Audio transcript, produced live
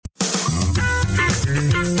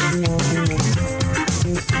You're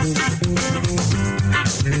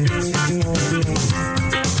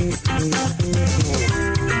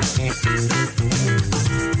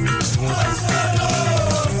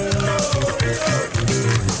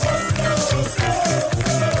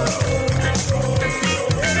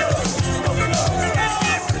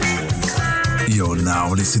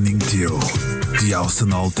now listening to the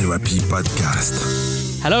Arsenal Therapy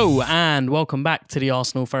Podcast. Hello and welcome back to the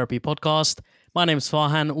Arsenal Therapy Podcast. My name is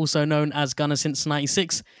Farhan, also known as Gunner since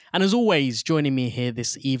 96. And as always, joining me here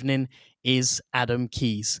this evening is Adam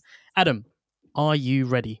Keys. Adam, are you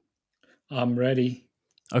ready? I'm ready.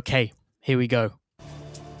 Okay, here we go.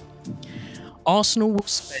 Arsenal will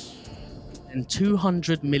spend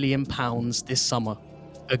 £200 million this summer.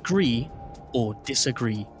 Agree or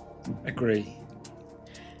disagree? Agree.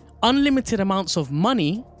 Unlimited amounts of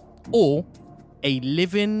money or a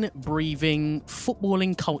living, breathing,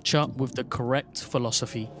 footballing culture with the correct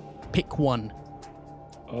philosophy? Pick one.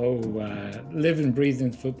 Living,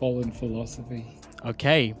 breathing football and philosophy.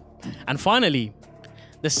 Okay. And finally,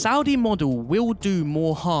 the Saudi model will do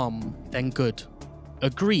more harm than good.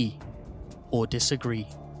 Agree or disagree?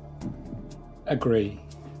 Agree.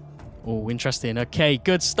 Oh, interesting. Okay,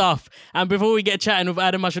 good stuff. And before we get chatting with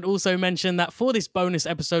Adam, I should also mention that for this bonus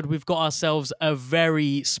episode, we've got ourselves a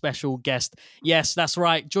very special guest. Yes, that's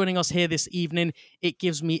right. Joining us here this evening, it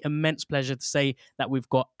gives me immense pleasure to say that we've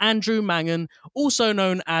got Andrew Mangan, also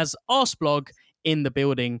known as Arsblog, in the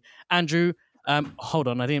building. Andrew, hold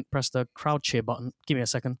on, I didn't press the crowd cheer button. Give me a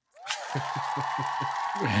second.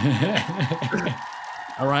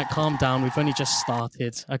 All right, calm down. We've only just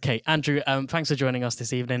started. Okay, Andrew, thanks for joining us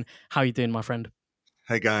this evening. How are you doing, my friend?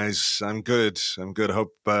 Hey, guys. I'm good. I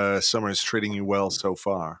hope summer is treating you well so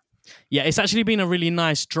far. Yeah, it's actually been a really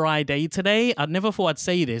nice dry day today. I never thought I'd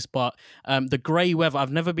say this, but the grey weather,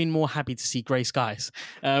 I've never been more happy to see grey skies.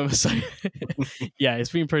 So, yeah,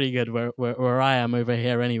 it's been pretty good where I am over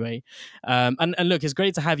here anyway. And look, it's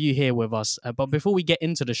great to have you here with us. But before we get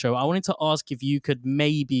into the show, I wanted to ask if you could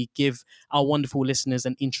maybe give our wonderful listeners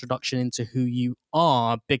an introduction into who you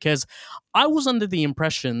are, because I was under the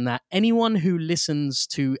impression that anyone who listens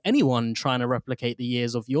to anyone trying to replicate the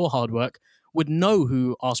years of your hard work would know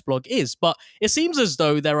who Arsblog is. But it seems as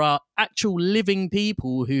though there are actual living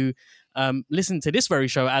people who listen to this very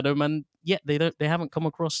show, Adam, and yet they haven't come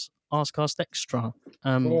across Arscast Extra.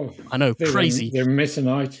 I know, crazy. They're missing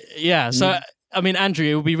out. Yeah, so, I mean, Andrew,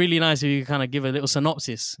 it would be really nice if you could kind of give a little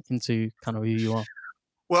synopsis into kind of who you are.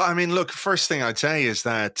 Well, I mean, look, first thing I'd say is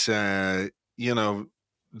that,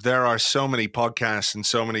 there are so many podcasts and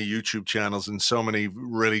so many YouTube channels and so many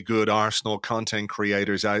really good Arsenal content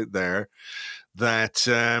creators out there that,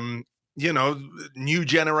 new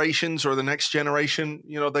generations or the next generation,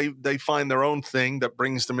 they find their own thing that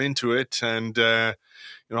brings them into it. And,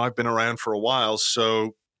 I've been around for a while,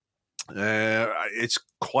 so it's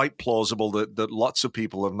quite plausible that lots of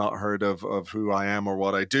people have not heard of who I am or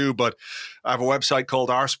what I do. But I have a website called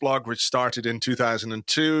Arsblog, which started in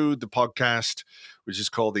 2002. The podcast, which is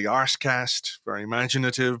called the Arscast, very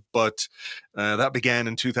imaginative, but that began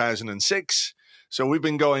in 2006. So we've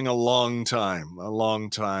been going a long time,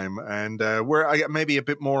 and we're maybe a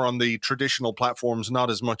bit more on the traditional platforms,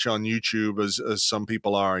 not as much on YouTube as some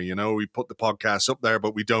people are. We put the podcasts up there,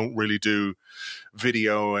 but we don't really do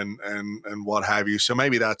video and what have you. So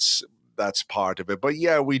maybe that's part of it. But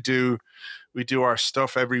yeah, we do our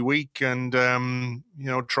stuff every week, and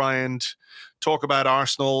try and talk about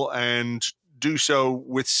Arsenal and do so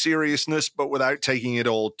with seriousness, but without taking it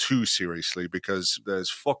all too seriously, because there's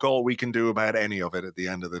fuck all we can do about any of it at the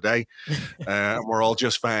end of the day. We're all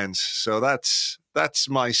just fans. So that's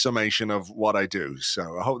my summation of what I do.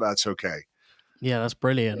 So I hope that's okay. Yeah, that's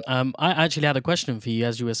brilliant. I actually had a question for you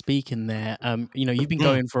as you were speaking there. You've been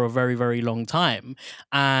going for a very, very long time,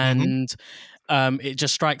 and it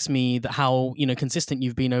just strikes me that how consistent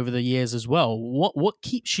you've been over the years as well. What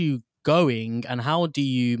keeps you going, and how do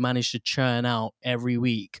you manage to churn out every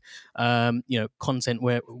week content,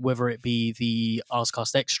 whether it be the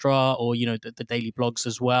Arscast Extra or the daily blogs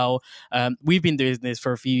as well? We've been doing this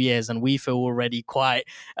for a few years and we feel already quite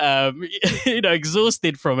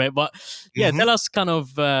exhausted from it, but tell us kind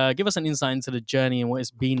of give us an insight into the journey and what it's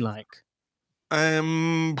been like. I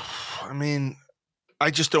mean, I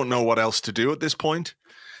just don't know what else to do at this point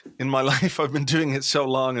in my life. I've been doing it so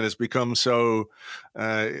long and it's become so,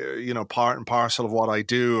 part and parcel of what I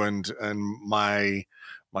do and my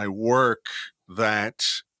work that,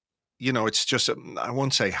 it's just, I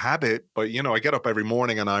won't say habit, but, I get up every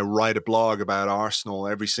morning and I write a blog about Arsenal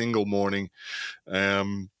every single morning.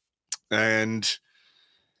 And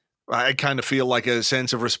I kind of feel like a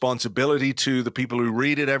sense of responsibility to the people who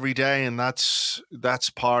read it every day, and that's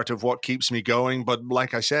part of what keeps me going. But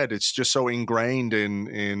like I said, it's just so ingrained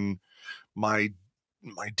in my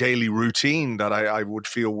daily routine that I would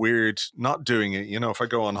feel weird not doing it. If I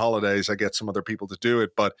go on holidays, I get some other people to do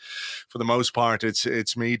it, but for the most part,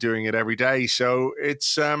 it's me doing it every day. So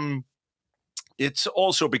it's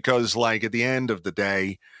also because, like, at the end of the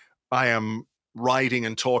day, I am writing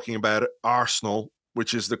and talking about Arsenal,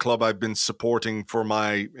 which is the club I've been supporting for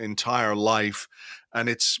my entire life. And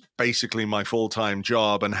it's basically my full-time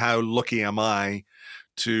job. And how lucky am I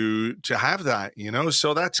to have that,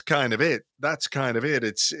 So that's kind of it.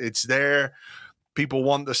 It's there. People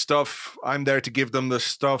want the stuff. I'm there to give them the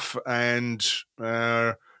stuff, and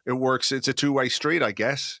it works. It's a two-way street, I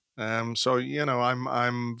guess. So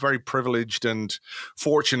I'm very privileged and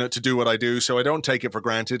fortunate to do what I do. So I don't take it for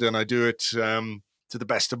granted, and I do it to the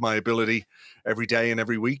best of my ability every day and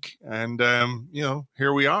every week. And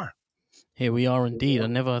here we are. Here we are indeed. I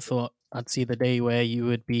never thought I'd see the day where you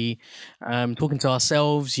would be talking to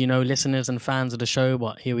ourselves, listeners and fans of the show.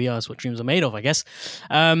 But here we are. It's what dreams are made of, I guess.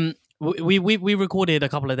 We recorded a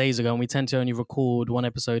couple of days ago, and we tend to only record one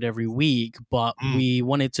episode every week. But we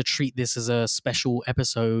wanted to treat this as a special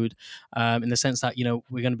episode in the sense that,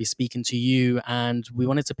 we're going to be speaking to you, and we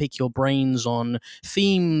wanted to pick your brains on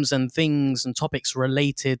themes and things and topics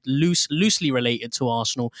loosely related to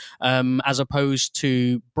Arsenal, as opposed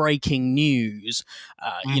to breaking news.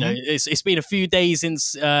 It's been a few days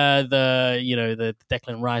since the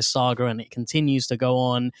Declan Rice saga, and it continues to go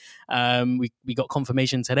on. We got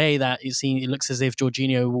confirmation today that it looks as if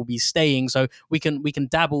Jorginho will be staying, so we can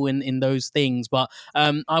dabble in those things. But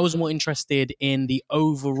I was more interested in the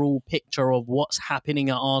overall picture of what's happening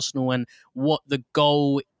at Arsenal and what the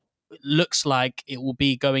goal looks like it will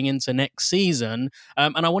be going into next season.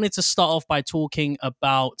 And I wanted to start off by talking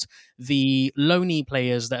about the loanee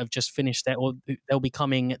players that have just finished or they'll be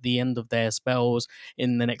coming at the end of their spells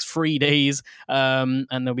in the next 3 days. And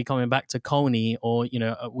they'll be coming back to Coney, or,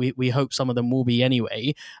 we hope some of them will be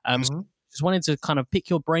anyway. So just wanted to kind of pick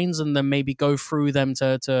your brains and then maybe go through them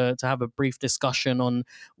to have a brief discussion on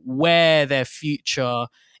where their future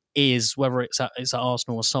is, whether it's at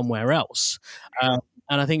Arsenal or somewhere else.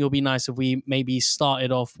 And I think it would be nice if we maybe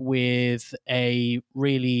started off with a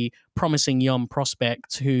really promising young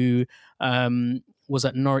prospect who was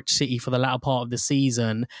at Norwich City for the latter part of the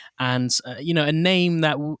season. And, a name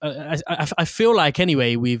that I feel like,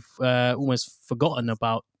 anyway, we've almost forgotten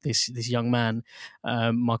about this young man,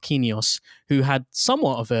 Marquinhos, who had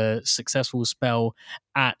somewhat of a successful spell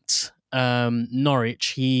at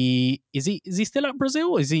Norwich. Is he still at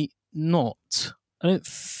Brazil? Is he not? I don't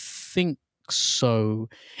think so.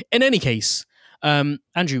 In any case,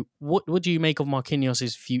 Andrew, what do you make of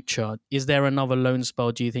Marquinhos' future? Is there another loan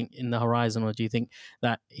spell, do you think, in the horizon, or do you think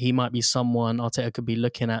that he might be someone Arteta could be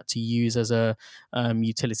looking at to use as a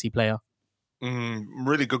utility player?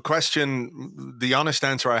 Really good question. The honest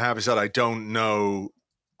answer I have is that I don't know.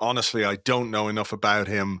 Honestly, I don't know enough about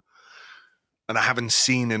him, and I haven't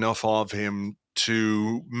seen enough of him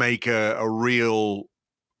to make a real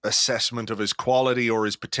assessment of his quality or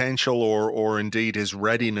his potential or indeed his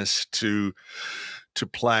readiness to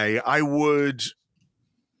play. I would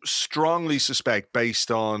strongly suspect, based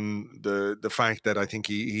on the fact that I think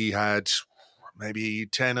he had maybe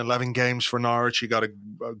 10, 11 games for Norwich, he got a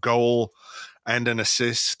goal and an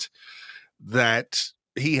assist, that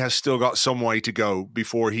he has still got some way to go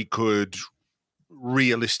before he could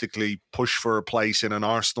realistically push for a place in an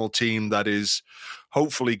Arsenal team that is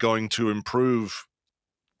hopefully going to improve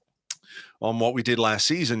on what we did last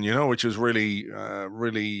season, which was really,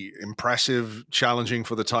 really impressive, challenging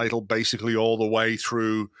for the title basically all the way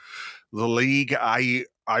through the league. I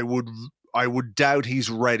would doubt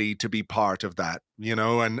he's ready to be part of that,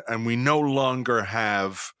 and we no longer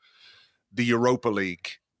have the Europa League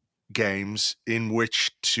games in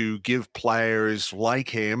which to give players like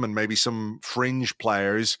him and maybe some fringe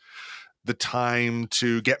players the time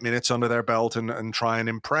to get minutes under their belt and try and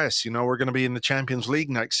impress. We're going to be in the Champions League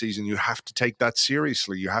next season. You have to take that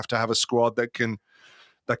seriously. You have to have a squad that can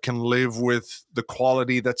live with the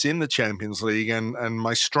quality that's in the Champions League. And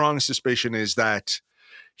my strong suspicion is that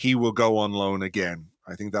he will go on loan again.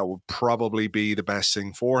 I think that would probably be the best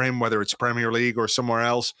thing for him, whether it's Premier League or somewhere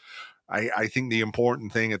else. I think the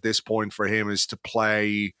important thing at this point for him is to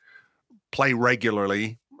play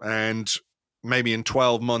regularly, and maybe in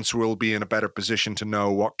 12 months we'll be in a better position to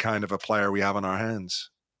know what kind of a player we have on our hands.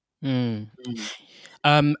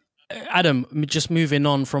 Adam, just moving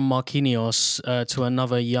on from Marquinhos to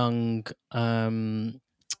another young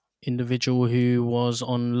individual who was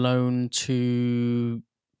on loan to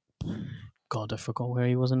God, I forgot where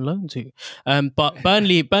he was on loan to. But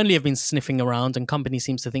Burnley have been sniffing around, and company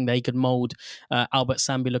seems to think they could mould Albert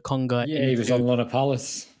Sambi Lokonga Yeah, he was into. on loan at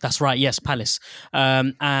Palace. That's right, yes, Palace.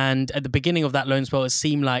 And at the beginning of that loan spell, it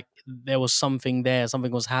seemed like there was something there,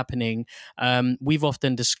 something was happening. We've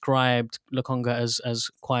often described Lokonga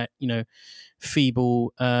as quite,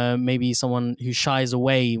 feeble, maybe someone who shies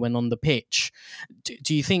away when on the pitch.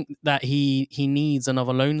 Do you think that he needs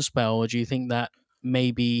another loan spell, or do you think that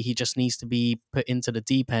maybe he just needs to be put into the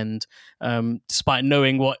deep end, despite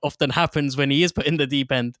knowing what often happens when he is put in the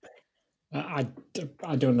deep end? I,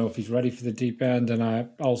 I don't know if he's ready for the deep end, and I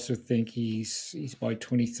also think he's about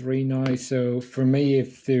 23 now. So for me,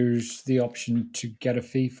 if there's the option to get a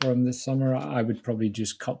fee for him this summer, I would probably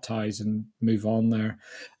just cut ties and move on there.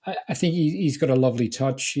 I think he's got a lovely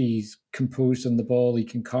touch. He's composed on the ball. He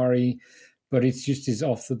can carry, but it's just his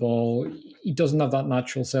off the ball. He doesn't have that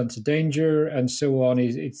natural sense of danger and so on.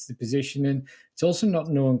 It's the positioning. It's also not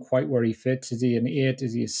knowing quite where he fits. Is he an 8?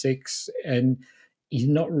 Is he a 6? And he's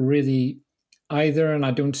not really either, and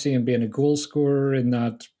I don't see him being a goal scorer in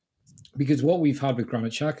that, because what we've had with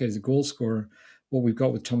Granit Xhaka is a goal scorer. What we've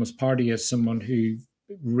got with Thomas Partey is someone who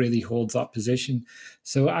really holds that position.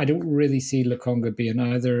 So I don't really see Lokonga being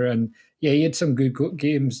either. And yeah, he had some good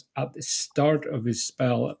games at the start of his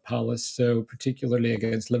spell at Palace. So particularly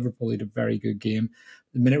against Liverpool, he had a very good game.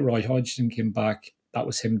 The minute Roy Hodgson came back, that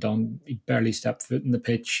was him done. He barely stepped foot in the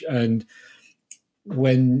pitch. And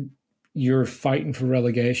when you're fighting for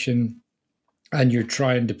relegation and you're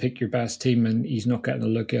trying to pick your best team and he's not getting a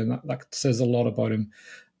look in, that says a lot about him.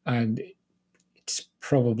 And it's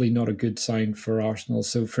probably not a good sign for Arsenal.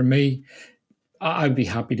 So for me, I'd be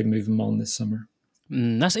happy to move him on this summer.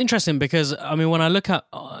 That's interesting because, I mean, when I look at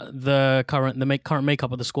the current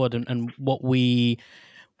makeup of the squad and what we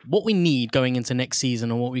need going into next season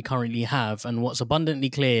and what we currently have, and what's abundantly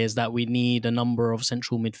clear is that we need a number of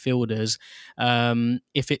central midfielders.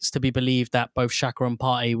 If it's to be believed that both Xhaka and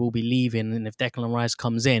Partey will be leaving, and if Declan Rice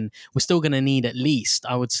comes in, we're still going to need at least,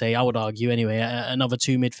 I would argue anyway, another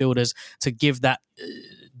 2 midfielders to give that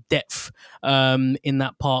depth in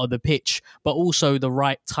that part of the pitch, but also the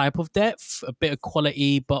right type of depth, a bit of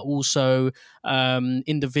quality, but also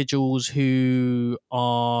individuals who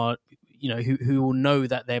are, who will know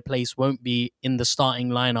that their place won't be in the starting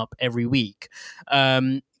lineup every week.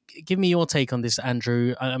 Give me your take on this,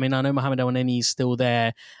 Andrew. I mean, I know Mohamed El-Neni is still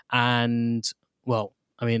there, and well,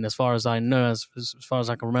 I mean, as far as I know, as far as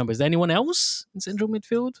I can remember, is there anyone else in central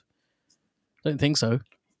midfield? I don't think so.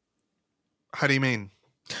 How do you mean?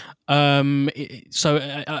 So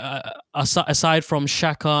aside from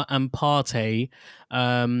Xhaka and Partey,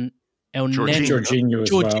 Jorginho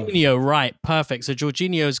as well. Jorginho, right? Perfect. So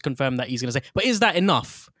Jorginho has confirmed that he's going to stay. But is that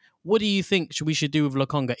enough? What do you think we should do with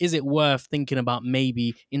Lokonga? Is it worth thinking about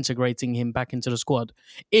maybe integrating him back into the squad?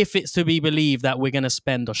 If it's to be believed that we're going to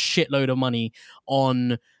spend a shitload of money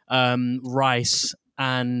on Rice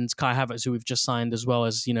and Kai Havertz, who we've just signed, as well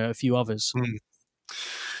as, a few others.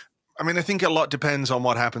 I mean, I think a lot depends on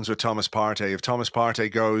what happens with Thomas Partey. If Thomas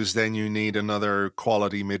Partey goes, then you need another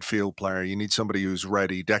quality midfield player. You need somebody who's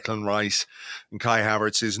ready. Declan Rice and Kai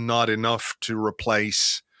Havertz is not enough to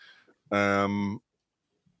replace Granit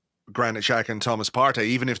Xhaka and Thomas Partey,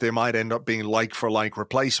 even if they might end up being like-for-like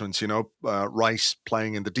replacements. Rice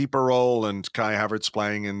playing in the deeper role and Kai Havertz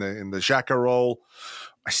playing in the Xhaka role.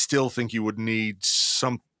 I still think you would need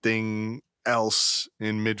something else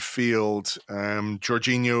in midfield.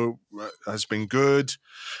 Jorginho has been good.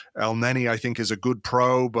 El-Neni, I think, is a good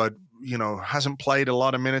pro, but hasn't played a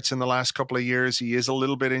lot of minutes in the last couple of years. He is a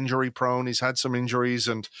little bit injury prone. He's had some injuries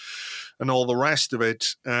and all the rest of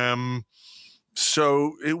it.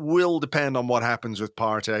 So it will depend on what happens with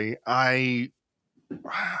Partey. I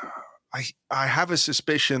have a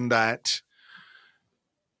suspicion that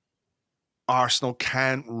Arsenal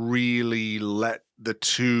can't really let the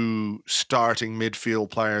 2 starting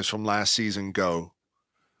midfield players from last season go.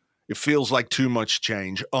 It feels like too much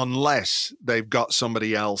change unless they've got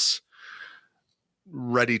somebody else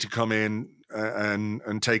ready to come in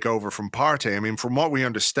and take over from Partey. I mean, from what we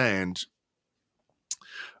understand,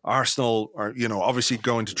 Arsenal are, obviously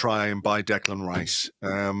going to try and buy Declan Rice.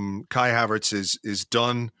 Kai Havertz is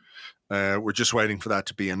done. We're just waiting for that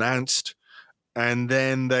to be announced. And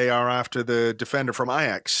then they are after the defender from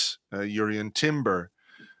Ajax, Jurrien Timber.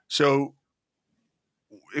 So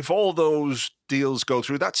if all those deals go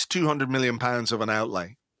through, that's £200 million of an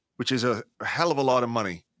outlay, which is a hell of a lot of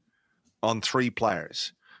money on 3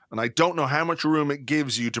 players. And I don't know how much room it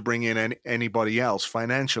gives you to bring in anybody else,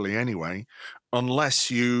 financially anyway, unless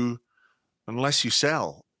you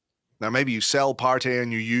sell. Now, maybe you sell Partey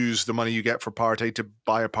and you use the money you get for Partey to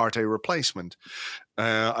buy a Partey replacement.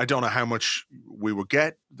 I don't know how much we will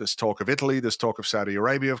get. There's talk of Italy. There's talk of Saudi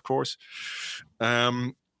Arabia, of course.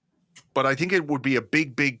 But I think it would be a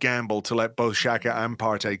big, big gamble to let both Xhaka and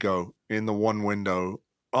Partey go in the one window,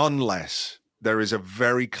 unless there is a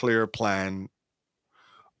very clear plan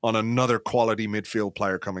on another quality midfield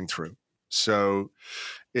player coming through. So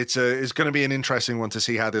it's going to be an interesting one to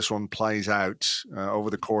see how this one plays out over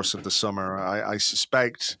the course of the summer. I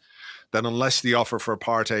suspect that unless the offer for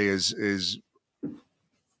Partey is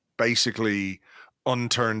basically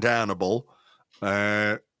unturned downable,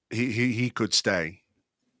 he could stay.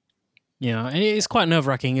 Yeah, and it's quite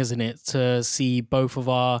nerve-wracking, isn't it, to see both of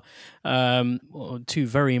our two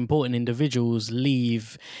very important individuals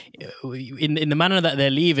leave in the manner that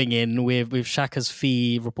they're leaving in, with Xhaka's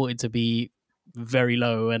fee reported to be very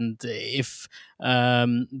low, and if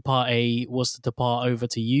Partey was to depart over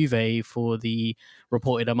to Juve for the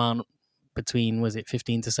reported amount between, was it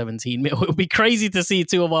 15 to 17 mil? It would be crazy to see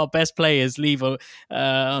two of our best players leave on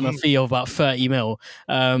a fee of about 30 mil.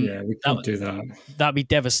 Yeah, we can't do that. That'd be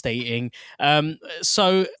devastating.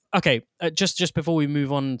 So, okay, just before we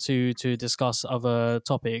move on to discuss other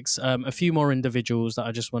topics, a few more individuals that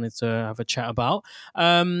I just wanted to have a chat about.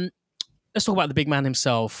 Let's talk about the big man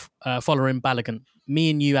himself, following Balogun.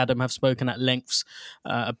 Me and you, Adam, have spoken at lengths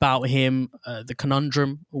about him, the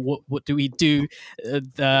conundrum. What do we do?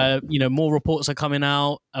 More reports are coming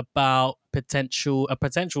out about a potential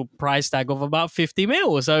price tag of about 50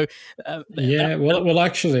 mil. So, well,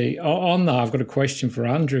 actually, on that, I've got a question for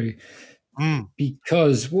Andrew,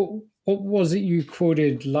 because what was it you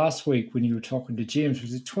quoted last week when you were talking to James?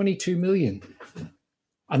 Was it 22 million?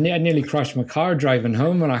 I nearly crashed my car driving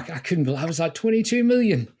home, and I couldn't believe I was like 22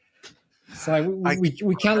 million. So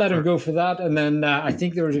we can't let him go for that. And then I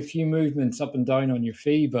think there was a few movements up and down on your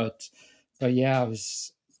fee, but yeah, I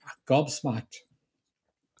was gobsmacked.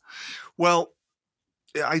 Well,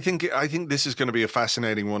 I think this is going to be a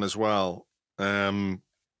fascinating one as well. I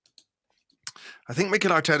think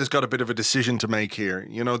Mikel Arteta's got a bit of a decision to make here.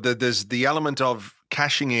 You know, there's the element of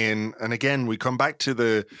cashing in, and again, we come back to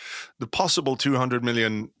the possible 200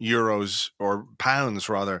 million euros or pounds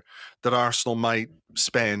rather that Arsenal might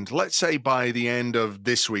spend. Let's say by the end of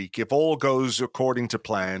this week, if all goes according to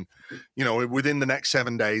plan, you know, within the next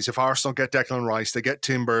 7 days, if Arsenal get Declan Rice, they get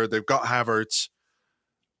Timber, they've got Havertz,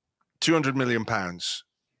 200 million pounds.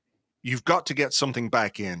 You've got to get something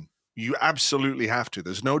back in. You absolutely have to.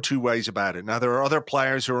 There's no two ways about it. Now, there are other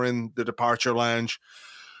players who are in the departure lounge.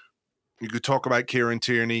 You could talk about Kieran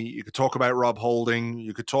Tierney. You could talk about Rob Holding.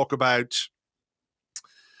 You could talk about,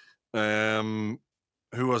 who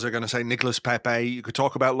was I going to say? Nicolas Pepe. You could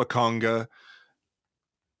talk about Lokonga.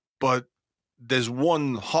 But there's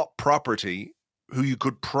one hot property who you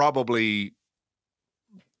could probably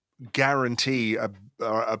guarantee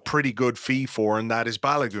a pretty good fee for, and that is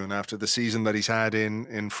Balogun after the season that he's had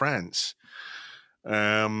in France.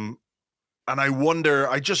 And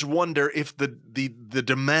I just wonder if the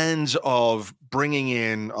demands of bringing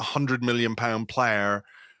in £100 million player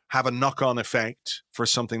have a knock-on effect for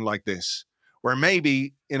something like this, where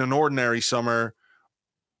maybe in an ordinary summer,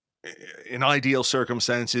 in ideal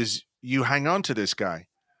circumstances, you hang on to this guy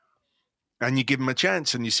and you give him a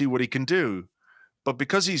chance and you see what he can do. But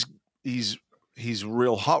because he's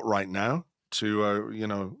real hot right now,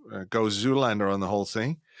 to go Zoolander on the whole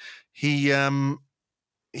thing, he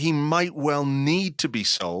might well need to be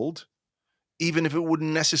sold, even if it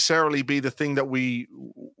wouldn't necessarily be the thing that we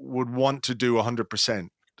would want to do 100%.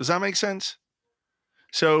 Does that make sense?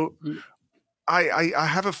 So I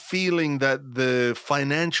have a feeling that the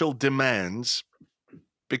financial demands,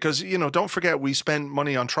 because, you know, don't forget, we spent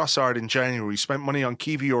money on Trossard in January, we spent money on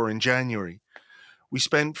Kivior in January. We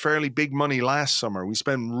spent fairly big money last summer. We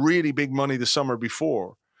spent really big money the summer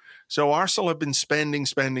before. So Arsenal have been spending,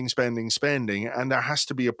 and there has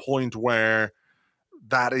to be a point where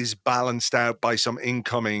that is balanced out by some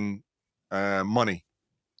incoming money.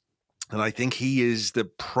 And I think he is the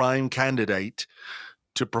prime candidate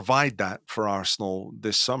to provide that for Arsenal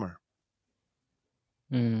this summer.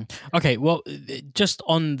 Okay, well, just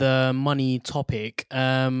on the money topic,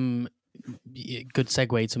 good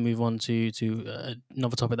segue to move on to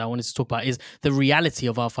another topic that I wanted to talk about is the reality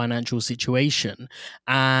of our financial situation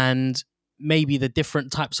and maybe the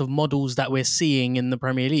different types of models that we're seeing in the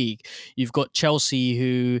Premier League. You've got Chelsea,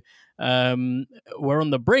 who were on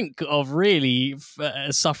the brink of really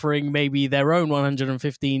suffering maybe their own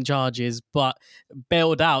 115 charges, but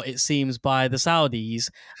bailed out, it seems, by the Saudis.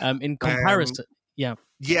 In comparison, Yeah,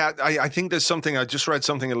 I think there's something, I just read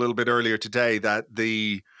something a little bit earlier today, that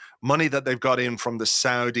the money that they've got in from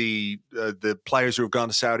the the players who have gone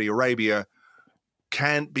to Saudi Arabia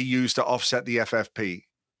can't be used to offset the FFP.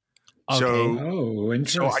 Okay. Oh,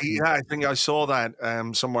 interesting. I think I saw that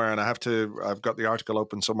somewhere, and I've got the article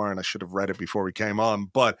open somewhere, and I should have read it before we came on.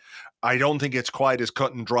 But I don't think it's quite as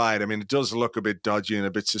cut and dried. I mean, it does look a bit dodgy and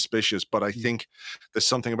a bit suspicious, but I think there's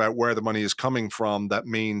something about where the money is coming from that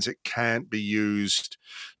means it can't be used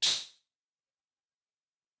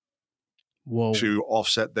to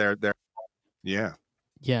offset their. Yeah.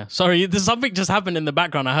 Yeah, sorry, there's something just happened in the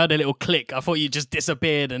background. I heard a little click. I thought you just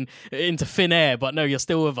disappeared and into thin air, but no, you're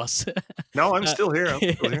still with us. No, I'm still here.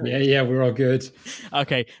 Yeah, we're all good.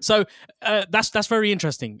 Okay, so that's very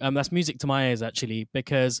interesting. That's music to my ears actually,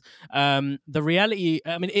 because the reality.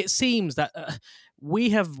 I mean, it seems that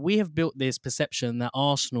we have built this perception that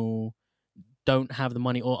Arsenal don't have the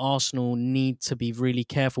money, or Arsenal need to be really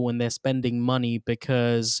careful when they're spending money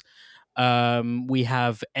because we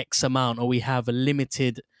have X amount, or we have a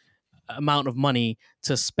limited amount of money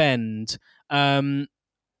to spend. Are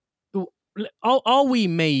we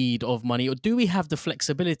made of money, or do we have the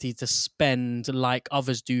flexibility to spend like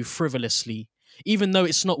others do frivolously, even though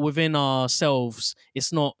it's not within ourselves,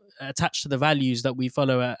 it's not attached to the values that we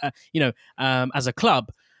follow, as a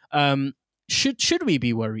club? Should we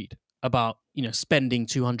be worried about spending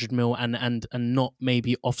 200 mil and not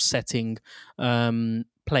maybe offsetting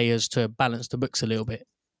players to balance the books a little bit?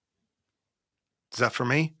 Is that for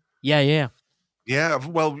me? Yeah. Yeah,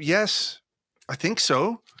 well, yes, I think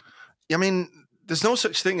so. I mean, there's no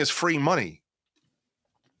such thing as free money.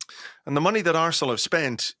 And the money that Arsenal have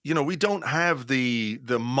spent, we don't have the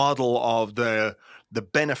model of the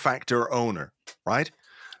benefactor owner, right?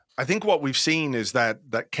 I think what we've seen is that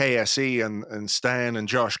KSE and Stan and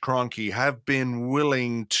Josh Kroenke have been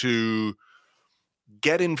willing to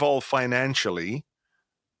get involved financially,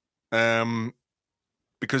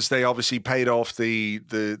 because they obviously paid off the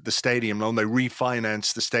stadium loan. They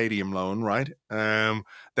refinanced the stadium loan, right?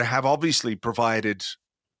 They have obviously provided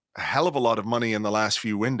a hell of a lot of money in the last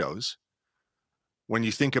few windows. When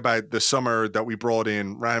you think about the summer that we brought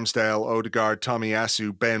in Ramsdale, Odegaard,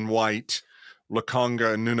 Tomiyasu, Ben White,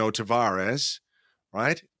 Lokonga, and Nuno Tavares,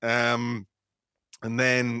 right? And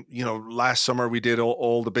then, last summer we did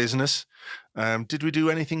all the business. Did we do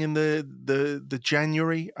anything in the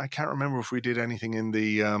January? I can't remember if we did anything in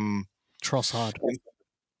the Trossard.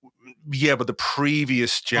 Yeah, but the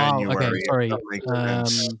previous January. Oh, okay, sorry. That makes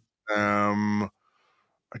sense. I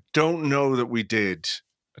don't know that we did.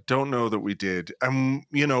 And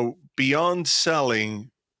beyond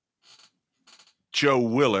selling Joe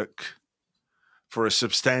Willock for a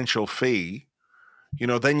substantial fee,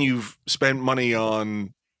 then you've spent money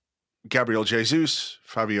on Gabriel Jesus,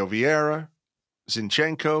 Fabio Vieira,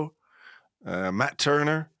 Zinchenko, Matt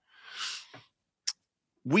Turner.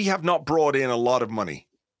 We have not brought in a lot of money.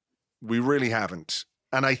 We really haven't.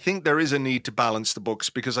 And I think there is a need to balance the books,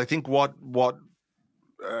 because I think the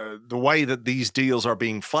way that these deals are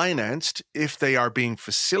being financed, if they are being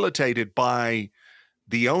facilitated by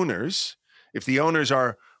the owners, if the owners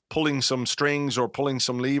are pulling some strings or pulling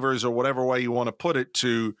some levers, or whatever way you want to put it,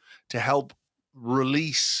 to help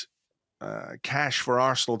release cash for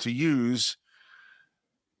Arsenal to use,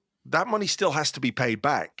 that money still has to be paid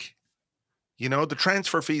back. The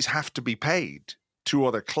transfer fees have to be paid to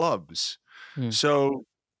other clubs. So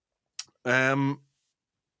I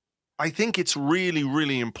think it's really,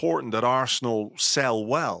 really important that Arsenal sell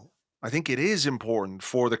well. I think it is important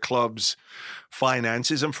for the club's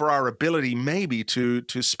finances and for our ability maybe to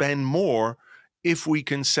spend more if we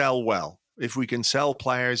can sell well. If we can sell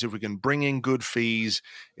players, if we can bring in good fees,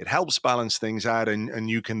 it helps balance things out, and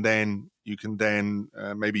you can then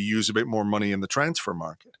maybe use a bit more money in the transfer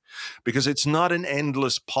market, because it's not an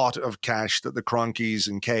endless pot of cash that the Kroenkes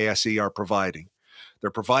and KSE are providing. They're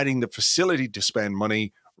providing the facility to spend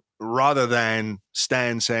money, rather than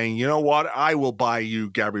Stan saying, you know what, I will buy you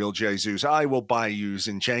Gabriel Jesus, I will buy you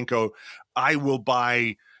Zinchenko, I will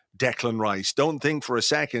buy Declan Rice. Don't think for a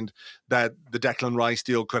second that the Declan Rice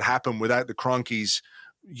deal could happen without the Kroenkes,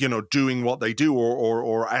 doing what they do,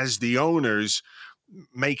 or as the owners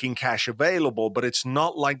making cash available. But it's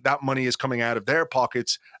not like that money is coming out of their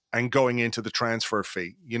pockets and going into the transfer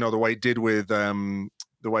fee. The way it did with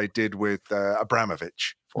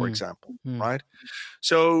Abramovich, for example, right?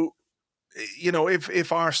 So,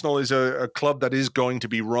 if Arsenal is a club that is going to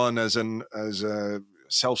be run as a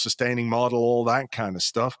self-sustaining model, all that kind of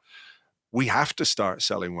stuff, we have to start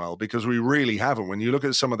selling well, because we really haven't. When you look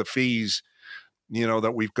at some of the fees,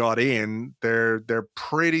 that we've got in, they're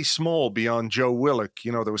pretty small beyond Joe Willock.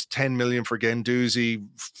 There was 10 million for Guendouzi,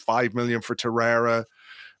 5 million for Torreira,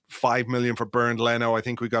 5 million for Bernd Leno. I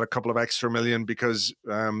think we got a couple of extra million because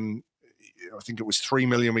I think it was 3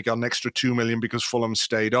 million. We got an extra 2 million because Fulham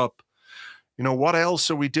stayed up. What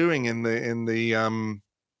else are we doing in the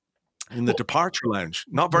departure lounge?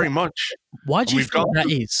 Not very much. Why do And you think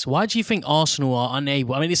that is? Why do you think Arsenal are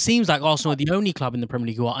unable? I mean, it seems like Arsenal are the only club in the Premier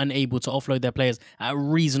League who are unable to offload their players at a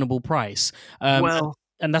reasonable price.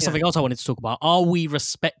 And that's something else I wanted to talk about. Are we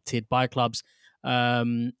respected by clubs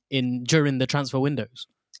during the transfer windows?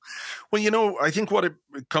 Well, I think what it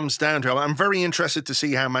comes down to, I'm very interested to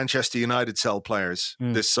see how Manchester United sell players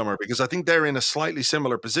this summer, because I think they're in a slightly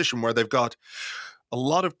similar position where they've got a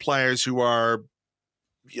lot of players who are,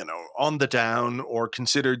 on the down or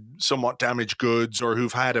considered somewhat damaged goods or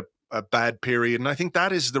who've had a bad period. And I think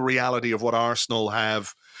that is the reality of what Arsenal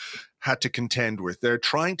have had to contend with. They're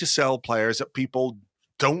trying to sell players that people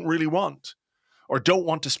don't really want or don't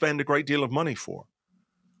want to spend a great deal of money for.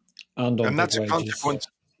 And that's a consequence.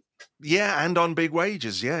 Yeah, and on big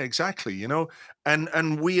wages. Yeah, exactly.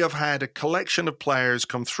 And we have had a collection of players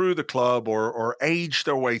come through the club or age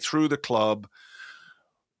their way through the club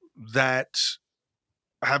that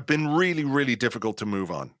have been really, really difficult to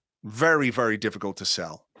move on. Very, very difficult to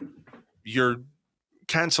sell. You're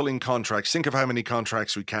cancelling contracts. Think of how many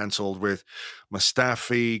contracts we cancelled with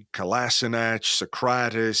Mustafi, Kolasinac,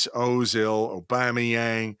 Socrates, Ozil,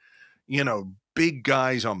 Aubameyang, big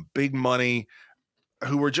guys on big money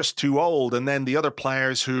who were just too old. And then the other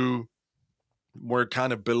players who were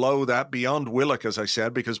kind of below that, beyond Willock, as I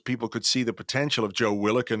said, because people could see the potential of Joe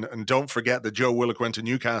Willock. And don't forget that Joe Willock went to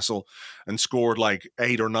Newcastle and scored like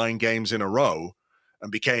 8 or 9 games in a row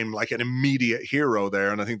and became like an immediate hero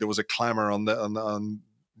there. And I think there was a clamor on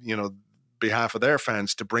behalf of their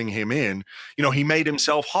fans to bring him in. He made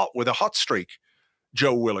himself hot with a hot streak.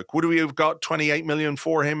 Joe Willock. Would we have got 28 million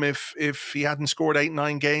for him if he hadn't scored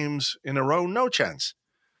 8-9 games in a row? No chance.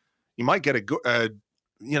 You might get a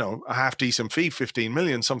half decent fee, 15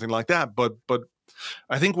 million, something like that. But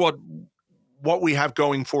I think what we have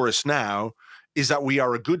going for us now is that we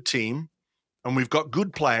are a good team and we've got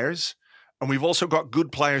good players and we've also got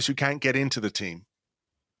good players who can't get into the team.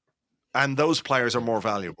 And those players are more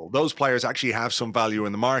valuable. Those players actually have some value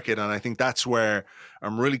in the market. And I think that's where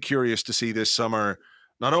I'm really curious to see this summer,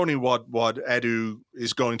 not only what Edu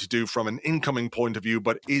is going to do from an incoming point of view,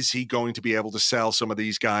 but is he going to be able to sell some of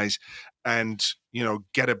these guys and,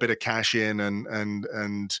 get a bit of cash in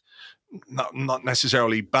and not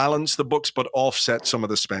necessarily balance the books, but offset some of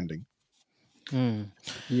the spending.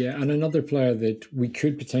 Yeah, and another player that we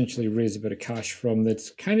could potentially raise a bit of cash from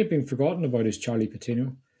that's kind of been forgotten about is Charlie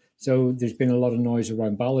Patino. So there's been a lot of noise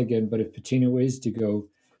around Balogun, but if Patino is to go,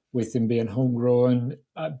 with him being homegrown,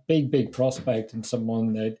 a big prospect and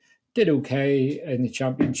someone that did okay in the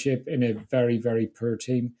championship in a very, very poor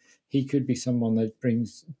team, he could be someone that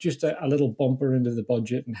brings just a little bumper into the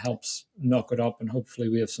budget and helps knock it up. And hopefully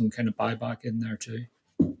we have some kind of buyback in there too.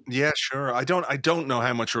 Yeah, sure. I don't know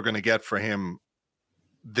how much we're going to get for him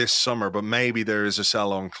this summer, but maybe there is a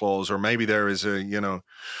sell-on clause, or maybe there is a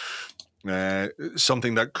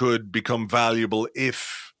something that could become valuable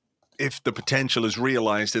if the potential is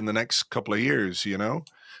realized in the next couple of years.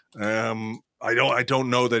 I don't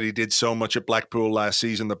know that he did so much at Blackpool last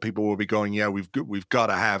season that people will be going, yeah, we've got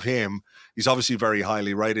to have him. He's obviously very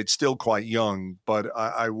highly rated, still quite young, but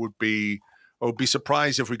I would be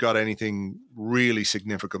surprised if we got anything really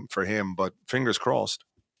significant for him. But fingers crossed.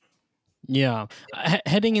 Yeah.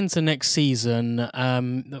 Heading into next season,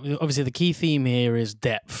 obviously the key theme here is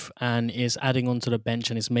depth and is adding onto the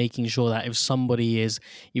bench and is making sure that if somebody is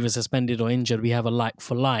either suspended or injured, we have a like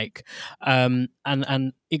for like. And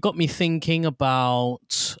it got me thinking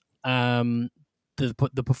about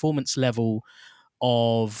the performance level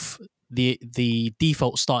of the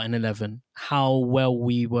default starting 11, how well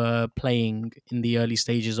we were playing in the early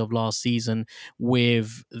stages of last season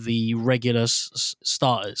with the regular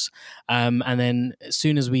starters. And then as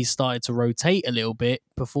soon as we started to rotate a little bit,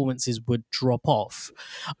 performances would drop off.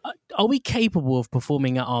 Are we capable of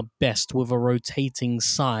performing at our best with a rotating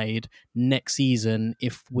side next season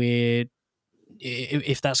if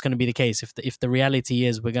that's going to be the case, if the reality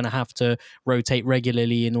is we're going to have to rotate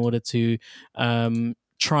regularly in order to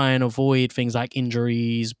try and avoid things like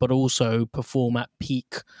injuries, but also perform at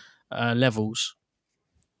peak levels?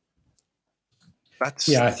 That's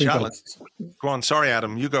I the think challenge. Go on. Sorry,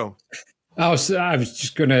 Adam, you go. I was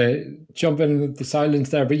just going to jump in with the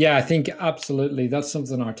silence there. But yeah, I think absolutely that's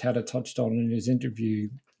something Arteta touched on in his interview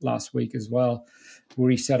last week as well,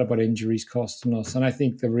 where he said about injuries costing us. And I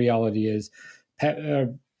think the reality is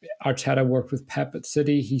Arteta worked with Pep at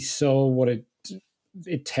City. He saw what it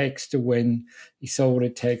takes to win. He saw what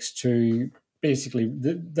it takes to basically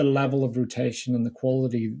the level of rotation and the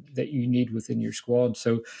quality that you need within your squad.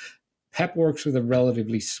 So Pep works with a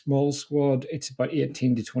relatively small squad. It's about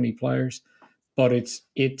 18 to 20 players, but it's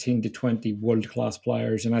 18 to 20 world-class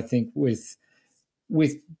players. And I think with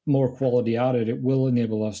more quality added, it will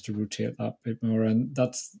enable us to rotate that bit more. And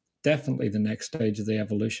that's definitely the next stage of the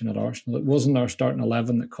evolution at Arsenal. It wasn't our starting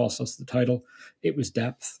 11 that cost us the title. It was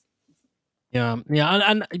depth. Yeah,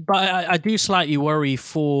 but I do slightly worry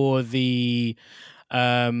for the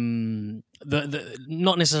not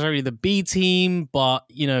necessarily the B team, but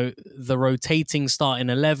the rotating starting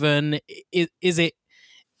 11. Is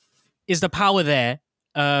the power there?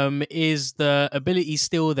 Is the ability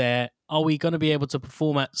still there? Are we going to be able to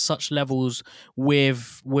perform at such levels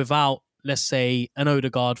without, let's say, an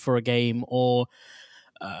Odegaard for a game, or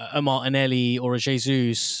a Martinelli or a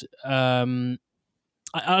Jesus? I don't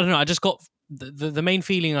know. I just got the main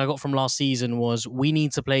feeling I got from last season was we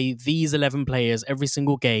need to play these 11 players every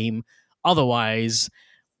single game. Otherwise,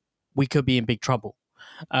 we could be in big trouble.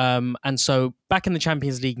 And so back in the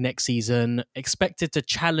Champions League next season, expected to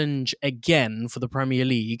challenge again for the Premier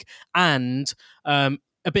League, and a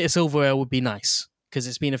bit of silverware would be nice because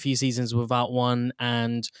it's been a few seasons without one.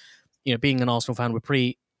 And, being an Arsenal fan, we're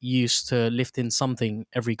pretty used to lifting something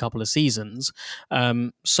every couple of seasons.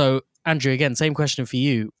 So Andrew, again, same question for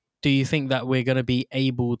you. Do you think that we're going to be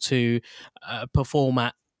able to perform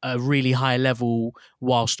at a really high level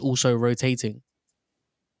whilst also rotating?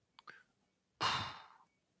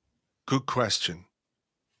 Good question.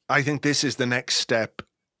 I think this is the next step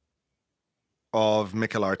of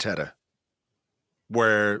Mikel Arteta,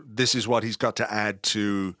 where this is what he's got to add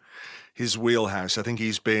to his wheelhouse. I think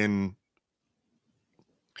he's been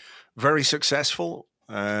very successful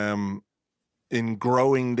in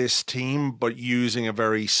growing this team, but using a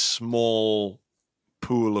very small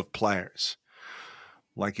pool of players.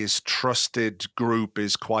 Like, his trusted group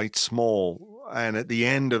is quite small. And at the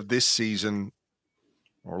end of this season,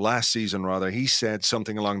 or last season rather, he said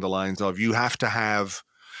something along the lines of, you have to have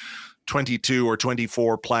 22 or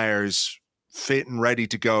 24 players fit and ready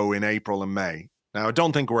to go in April and May. Now, I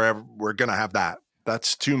don't think we're going to have that.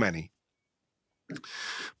 That's too many.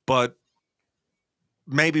 But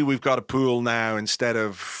maybe we've got a pool now instead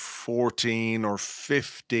of 14 or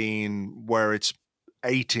 15 where it's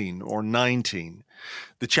 18 or 19.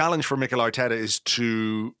 The challenge for Mikel Arteta is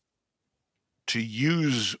to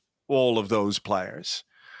use all of those players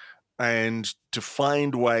and to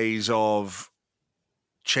find ways of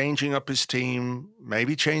changing up his team,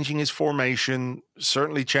 maybe changing his formation,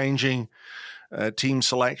 certainly changing team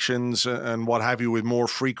selections and what have you with more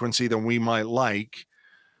frequency than we might like,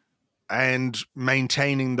 and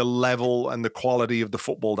maintaining the level and the quality of the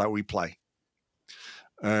football that we play.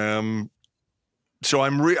 So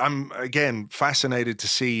I'm again fascinated to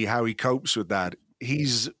see how he copes with that.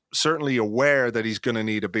 He's certainly aware that he's going to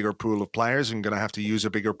need a bigger pool of players and going to have to use a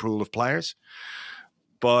bigger pool of players,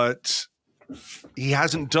 but he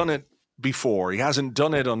hasn't done it before. He hasn't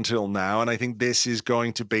done it until now, and I think this is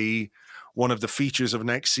going to be one of the features of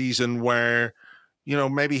next season where,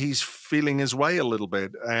 maybe he's feeling his way a little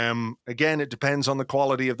bit. Again, it depends on the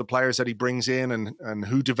quality of the players that he brings in and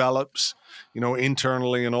who develops,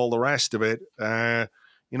 internally and all the rest of it.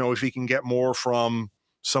 If he can get more from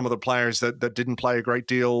some of the players that didn't play a great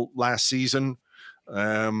deal last season,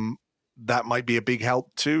 that might be a big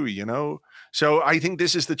help too, So I think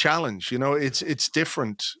this is the challenge. It's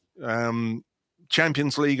different.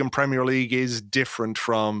 Champions League and Premier League is different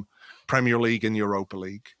from Premier League and Europa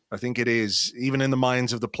League. I think it is, even in the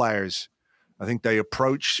minds of the players. I think they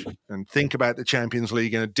approach and think about the Champions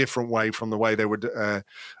League in a different way from the way they would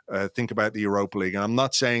think about the Europa League. And I'm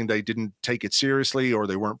not saying they didn't take it seriously or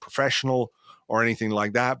they weren't professional or anything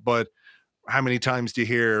like that, but how many times do you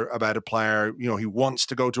hear about a player, he wants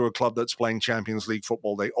to go to a club that's playing Champions League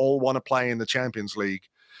football. They all want to play in the Champions League.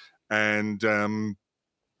 And,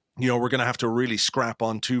 we're going to have to really scrap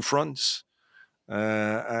on two fronts.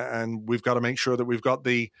 And we've got to make sure that we've got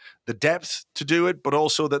the depth to do it, but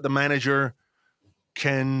also that the manager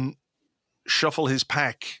can shuffle his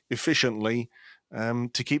pack efficiently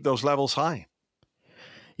to keep those levels high.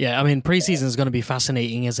 Yeah, I mean, preseason is going to be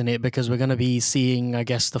fascinating, isn't it? Because we're going to be seeing, I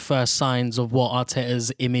guess, the first signs of what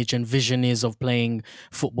Arteta's image and vision is of playing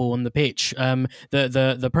football on the pitch.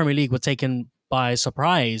 The Premier League were taken by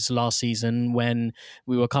surprise last season when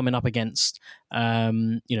we were coming up against,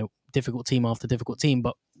 difficult team after difficult team,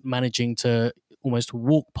 but managing to almost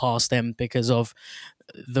walk past them because of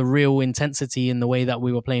the real intensity in the way that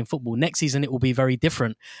we were playing football. Next season, it will be very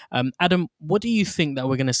different. Adam, what do you think that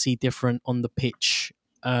we're going to see different on the pitch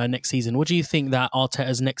next season? What do you think that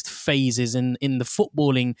Arteta's next phase is in the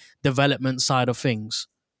footballing development side of things?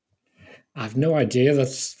 I have no idea.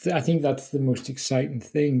 I think that's the most exciting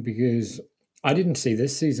thing, because I didn't see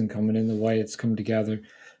this season coming in the way it's come together.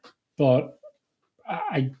 But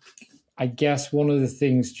I guess one of the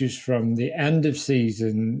things just from the end of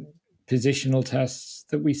season positional tests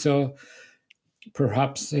that we saw,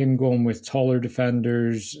 perhaps him going with taller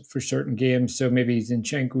defenders for certain games. So maybe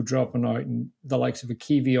Zinchenko dropping out and the likes of a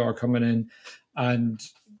KVR coming in. And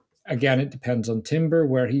again, it depends on Timber,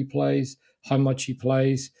 where he plays, how much he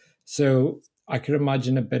plays. So I could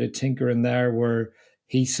imagine a bit of tinkering there where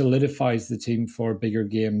he solidifies the team for bigger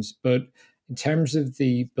games. But in terms of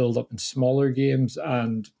the build up in smaller games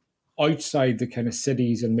and outside the kind of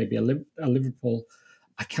cities and maybe a Liverpool,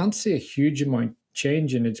 I can't see a huge amount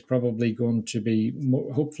changing. It's probably going to be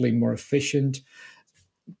hopefully more efficient,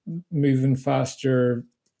 moving faster.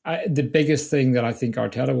 The biggest thing that I think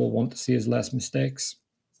Arteta will want to see is less mistakes.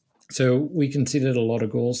 So we conceded a lot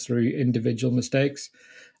of goals through individual mistakes,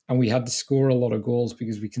 and we had to score a lot of goals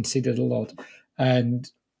because we conceded a lot. And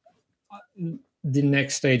the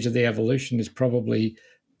next stage of the evolution is probably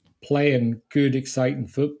playing good, exciting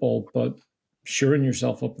football, but shoring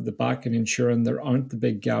yourself up at the back and ensuring there aren't the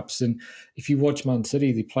big gaps. And if you watch Man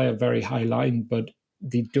City, they play a very high line, but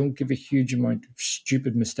they don't give a huge amount of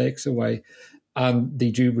stupid mistakes away, and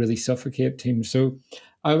they do really suffocate teams. So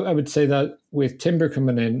I would say that with Timber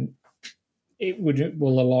coming in, it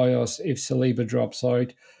will allow us, if Saliba drops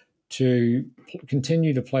out, to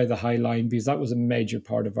continue to play the high line, because that was a major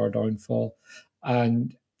part of our downfall,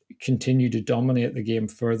 and continue to dominate the game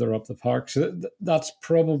further up the park. So that's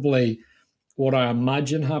probably what I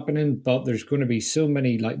imagine happening. But there's going to be so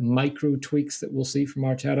many like micro tweaks that we'll see from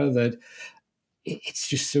Arteta that it's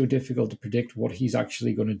just so difficult to predict what he's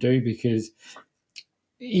actually going to do, because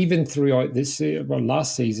even throughout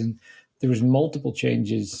last season, there was multiple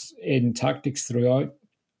changes in tactics throughout,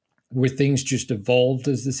 where things just evolved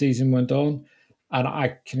as the season went on. And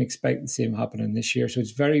I can expect the same happening this year. So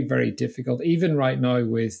it's very, very difficult. Even right now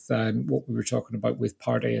with what we were talking about with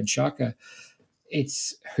Partey and Xhaka,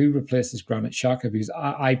 it's who replaces Granit Xhaka, because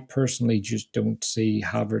I personally just don't see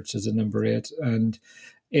Havertz as a number 8. And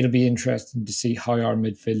it'll be interesting to see how our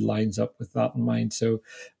midfield lines up with that in mind. So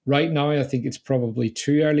right now, I think it's probably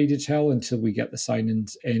too early to tell until we get the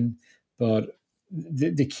signings in. But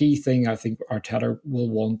the key thing I think Arteta will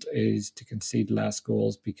want is to concede less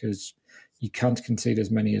goals, because you can't concede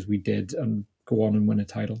as many as we did and go on and win a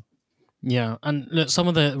title. Yeah, and look, some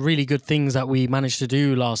of the really good things that we managed to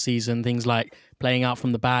do last season, things like playing out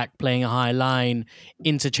from the back, playing a high line,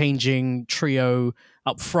 interchanging trio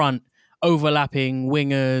up front, overlapping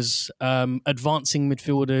wingers, advancing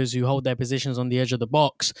midfielders who hold their positions on the edge of the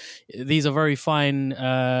box. These are very fine,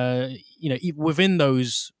 within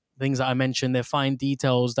those things that I mentioned, they're fine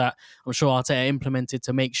details that I'm sure Arteta implemented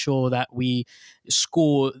to make sure that we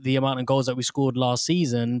score the amount of goals that we scored last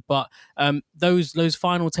season. But those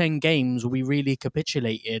final 10 games, we really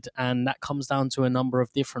capitulated, and that comes down to a number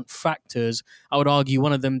of different factors. I would argue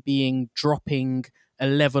one of them being dropping a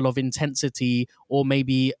level of intensity, or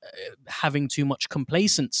maybe having too much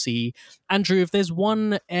complacency. Andrew, if there's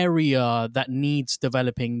one area that needs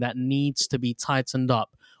developing, that needs to be tightened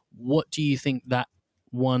up, what do you think that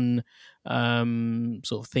one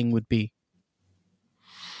sort of thing would be?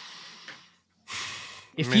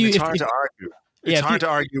 It's hard to argue. It's hard to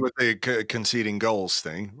argue with the conceding goals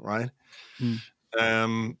thing, right?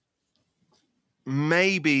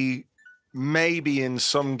 Maybe in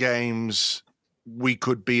some games we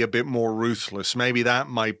could be a bit more ruthless. Maybe that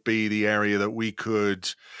might be the area that we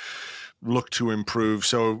could look to improve.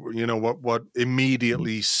 So, what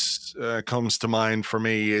immediately comes to mind for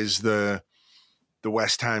me is the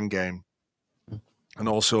West Ham game, and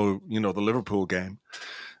also, the Liverpool game,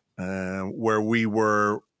 where we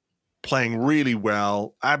were playing really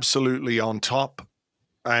well, absolutely on top,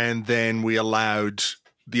 and then we allowed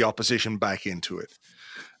the opposition back into it.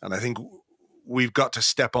 And I think we've got to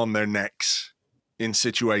step on their necks in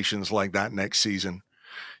situations like that next season.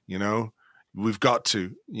 We've got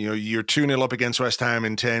to, you're 2-0 up against West Ham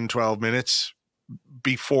in 10, 12 minutes,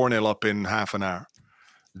 be 4-0 up in half an hour.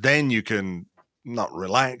 Then you can not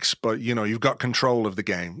relax, but, you've got control of the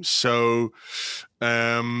game. So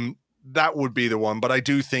that would be the one. But I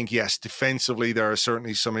do think, yes, defensively, there are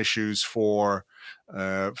certainly some issues for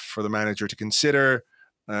the manager to consider.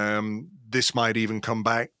 This might even come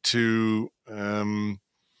back to,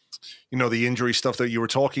 the injury stuff that you were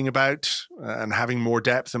talking about, and having more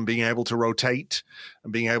depth and being able to rotate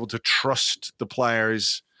and being able to trust the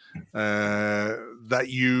players that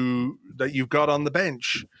you've got on the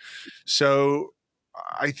bench. So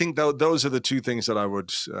I think those are the two things that I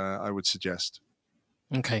would suggest.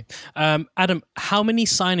 Okay. Adam, how many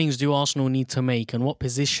signings do Arsenal need to make, and what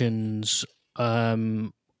positions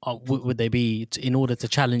would they be in order to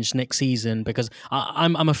challenge next season? Because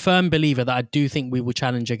I'm a firm believer that I do think we will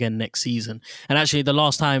challenge again next season. And actually, the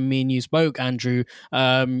last time me and you spoke, Andrew, we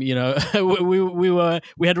had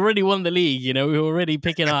already won the league. We were already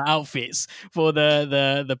picking our outfits for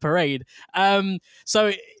the parade.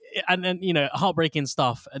 So. And then heartbreaking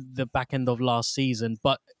stuff at the back end of last season,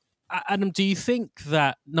 but Adam, do you think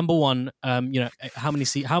that number one, how many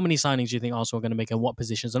signings do you think Arsenal are going to make, and what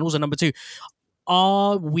positions? And also number two,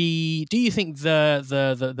 do you think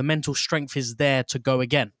the mental strength is there to go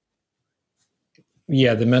again?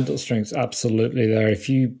 Yeah, the mental strength's absolutely there. If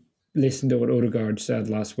you listen to what Odegaard said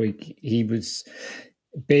last week, he was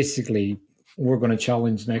basically, we're going to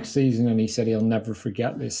challenge next season, and he said he'll never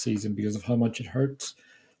forget this season because of how much it hurts.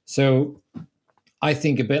 So I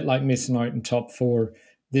think a bit like missing out in top four,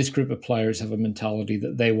 this group of players have a mentality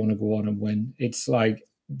that they want to go on and win. It's like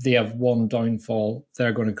they have one downfall,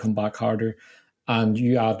 they're going to come back harder. And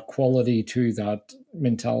you add quality to that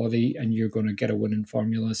mentality, and you're going to get a winning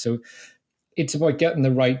formula. So it's about getting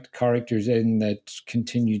the right characters in that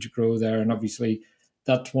continue to grow there. And obviously,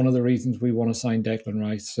 that's one of the reasons we want to sign Declan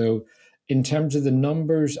Rice. So, in terms of the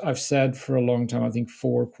numbers, I've said for a long time, I think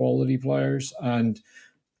 4 quality players, and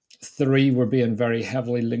 3 were being very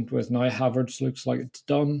heavily linked with. Now Havertz looks like it's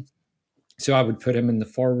done, so I would put him in the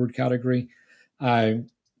forward category.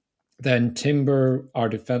 Then Timber, our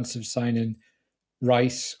defensive signing,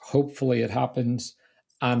 Rice, hopefully it happens,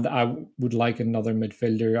 and I would like another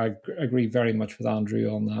midfielder. I agree very much with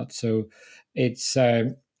Andrew on that. So it's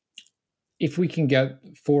if we can get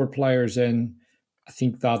 4 players in, I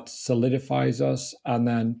think that solidifies us, and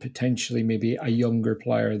then potentially maybe a younger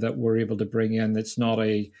player that we're able to bring in that's not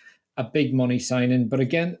a big money signing. But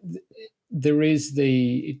again, there is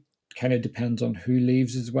it kind of depends on who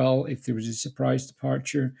leaves as well. If there was a surprise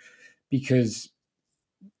departure, because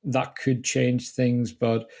that could change things.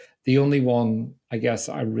 But the only one I guess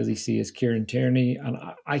I really see is Kieran Tierney, and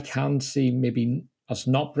I can see maybe us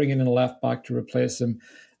not bringing in a left back to replace him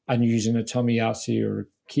and using a Tomiyasu or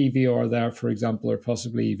Kivior there, for example, or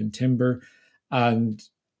possibly even Timber, and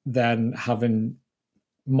then having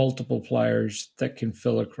multiple players that can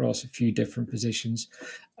fill across a few different positions.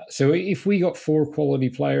 So if we got 4 quality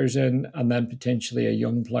players in, and then potentially a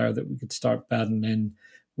young player that we could start bedding in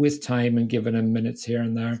with time and giving him minutes here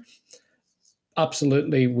and there,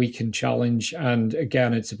 absolutely we can challenge. And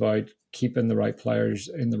again, it's about keeping the right players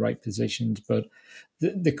in the right positions. But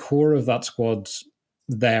the core of that squad's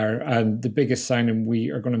there, and the biggest signing we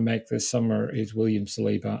are going to make this summer is William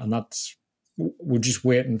Saliba, and we're just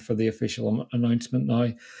waiting for the official announcement now.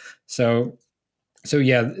 So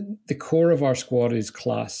yeah, the core of our squad is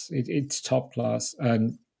class. It's top class,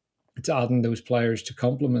 and it's adding those players to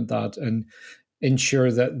complement that and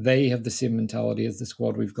ensure that they have the same mentality as the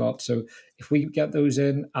squad we've got. So if we get those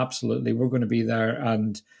in, absolutely, we're going to be there,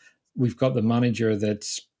 and we've got the manager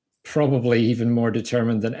that's probably even more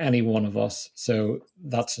determined than any one of us. So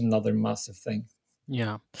that's another massive thing.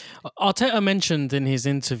 Yeah. Arteta mentioned in his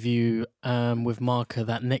interview with Marca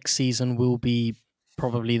that next season will be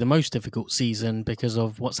probably the most difficult season because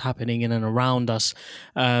of what's happening in and around us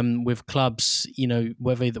with clubs,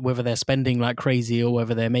 whether they're spending like crazy or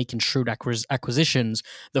whether they're making shrewd acquisitions.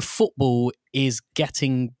 The football is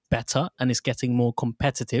getting better and it's getting more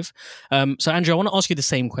competitive. So, Andrew, I want to ask you the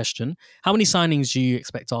same question. How many signings do you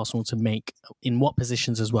expect Arsenal to make, in what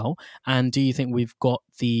positions as well? And do you think we've got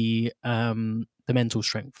the mental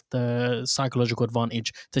strength, the psychological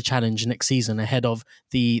advantage to challenge next season ahead of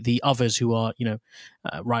the others who are,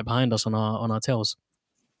 right behind us on our tails?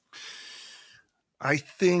 I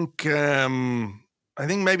think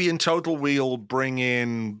maybe in total we'll bring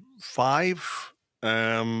in 5.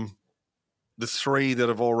 The 3 that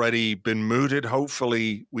have already been mooted,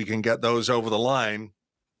 hopefully we can get those over the line.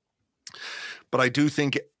 But I do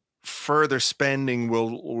think further spending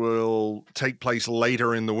will take place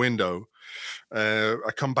later in the window.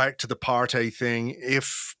 I come back to the Partey thing.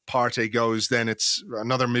 If Partey goes, then it's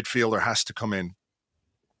another midfielder has to come in.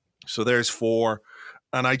 So there's 4.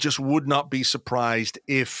 And I just would not be surprised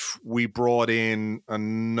if we brought in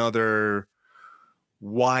another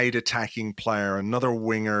wide attacking player, another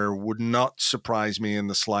winger. Would not surprise me in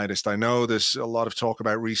the slightest. I know there's a lot of talk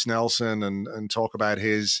about Reece Nelson and talk about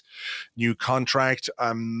his new contract.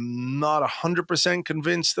 I'm not 100%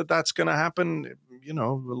 convinced that that's going to happen. A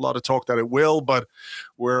lot of talk that it will, but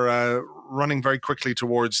we're running very quickly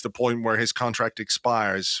towards the point where his contract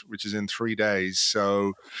expires, which is in 3 days.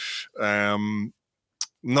 So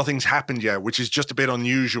Nothing's happened yet, which is just a bit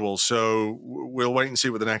unusual. So we'll wait and see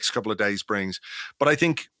what the next couple of days brings. But I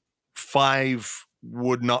think 5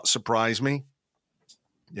 would not surprise me.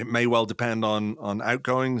 It may well depend on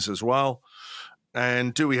outgoings as well.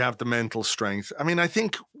 And do we have the mental strength? I mean, I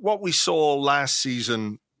think what we saw last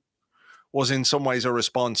season was in some ways a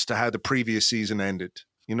response to how the previous season ended,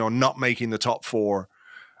 not making the top 4.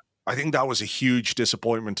 I think that was a huge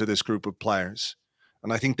disappointment to this group of players.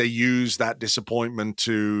 And I think they used that disappointment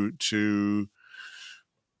to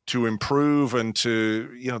improve and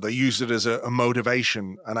to, they used it as a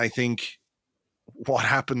motivation. And I think what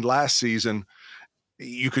happened last season,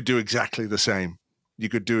 you could do exactly the same. You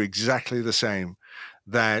could do exactly the same,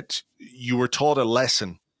 that you were taught a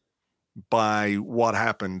lesson by what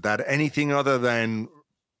happened, that anything other than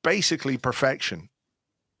basically perfection,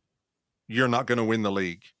 you're not going to win the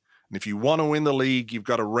league. And if you want to win the league, you've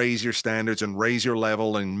got to raise your standards and raise your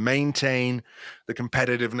level and maintain the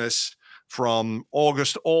competitiveness from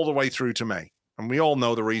August all the way through to May. And we all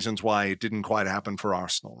know the reasons why it didn't quite happen for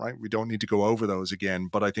Arsenal, right? We don't need to go over those again.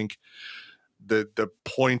 But I think the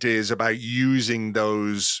point is about using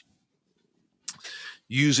that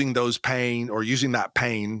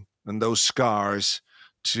pain and those scars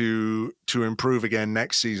to improve again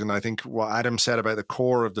next season. I think what Adam said about the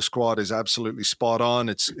core of the squad is absolutely spot on.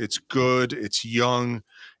 It's good, it's young,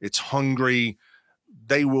 it's hungry.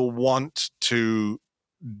 They will want to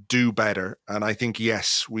do better, and I think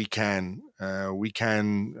yes, we can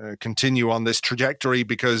continue on this trajectory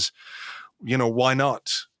because why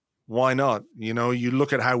not? You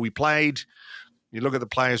look at how we played. You look at the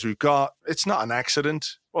players we've got. It's not an accident.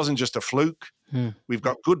 It wasn't just a fluke. We've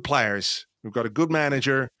got good players. We've got a good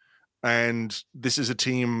manager, and this is a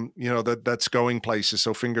team, that's going places.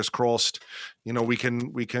 So fingers crossed, we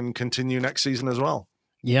can continue next season as well.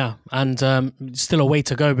 Yeah, and still a way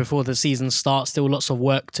to go before the season starts. Still lots of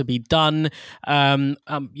work to be done.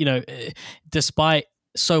 Despite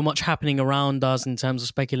so much happening around us in terms of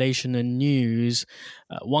speculation and news,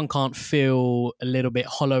 one can't feel a little bit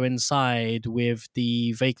hollow inside with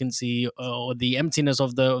the vacancy or the emptiness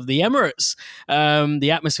of the Emirates.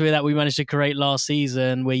 The atmosphere that we managed to create last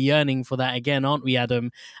season, we're yearning for that again, aren't we,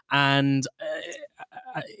 Adam? And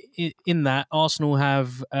in that, Arsenal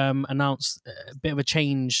have announced a bit of a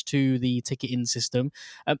change to the ticketing system.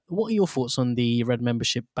 What are your thoughts on the red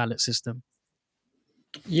membership ballot system?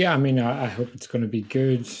 Yeah, I mean, I hope it's going to be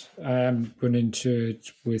good. I'm going into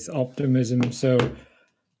it with optimism. So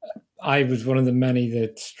I was one of the many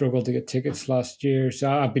that struggled to get tickets last year.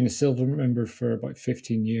 So I've been a silver member for about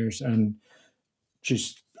 15 years. And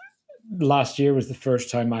just last year was the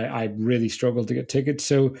first time I really struggled to get tickets.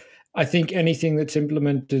 So I think anything that's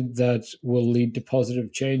implemented that will lead to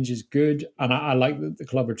positive change is good. And I like that the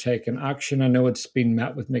club are taking action. I know it's been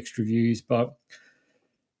met with mixed reviews, but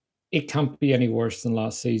it can't be any worse than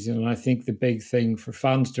last season. And I think the big thing for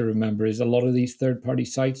fans to remember is a lot of these third-party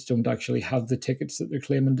sites don't actually have the tickets that they're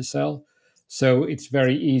claiming to sell. So it's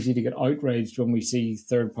very easy to get outraged when we see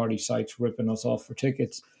third-party sites ripping us off for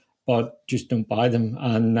tickets, but just don't buy them.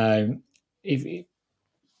 And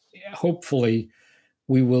hopefully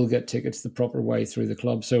we will get tickets the proper way through the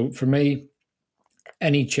club. So for me,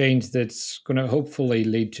 any change that's going to hopefully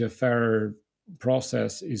lead to a fairer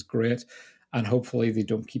process is great. And hopefully they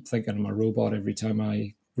don't keep thinking I'm a robot every time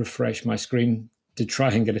I refresh my screen to try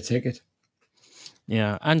and get a ticket.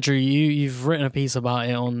 Yeah, Andrew, you've written a piece about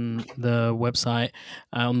it on the website,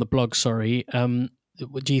 on the blog, sorry.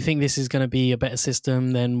 Do you think this is going to be a better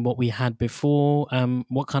system than what we had before?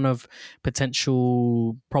 What kind of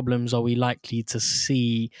potential problems are we likely to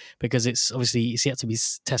see? Because it's yet to be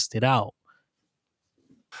tested out.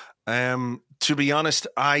 To be honest,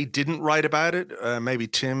 I didn't write about it. Maybe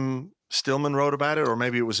Tim Stillman wrote about it, or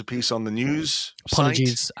maybe it was a piece on the news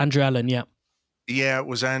Apologies, site. Andrew Allen, yeah. Yeah, it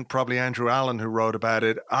was probably Andrew Allen who wrote about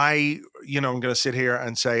it. I'm going to sit here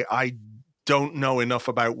and say I don't know enough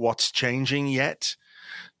about what's changing yet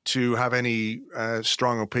to have any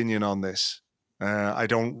strong opinion on this. I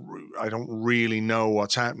don't really know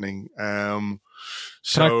what's happening. Can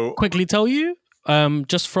I quickly tell you?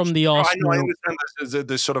 Just from the Arsenal, I understand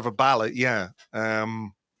there's sort of a ballot, yeah.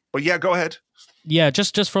 But yeah, go ahead. Yeah,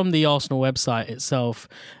 just from the Arsenal website itself,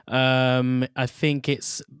 I think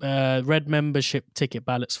it's red membership ticket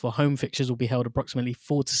ballots for home fixtures will be held approximately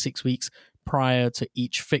 4 to 6 weeks prior to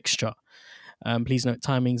each fixture. Please note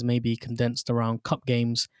timings may be condensed around cup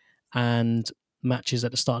games and matches at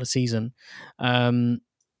the start of the season. That's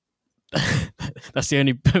the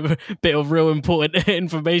only bit of real important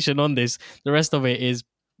information on this. The rest of it is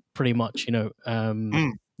pretty much,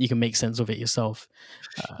 you can make sense of it yourself.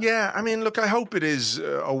 Yeah, I mean, look, I hope it is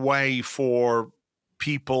a way for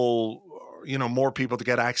people, more people to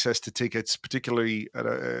get access to tickets, particularly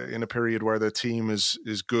in a period where the team is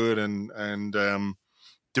good and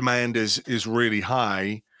demand is really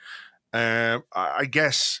high. I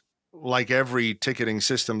guess, like every ticketing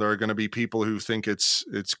system, there are going to be people who think it's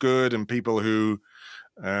good and people who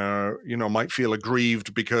might feel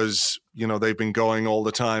aggrieved because they've been going all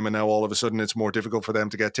the time and now all of a sudden it's more difficult for them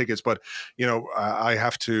to get tickets. But I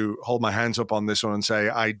have to hold my hands up on this one and say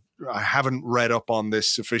I haven't read up on this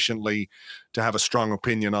sufficiently to have a strong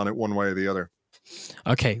opinion on it one way or the other.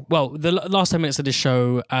 Okay, well, the last 10 minutes of this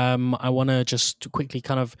show, I want to just quickly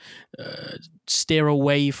kind of steer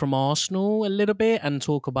away from Arsenal a little bit and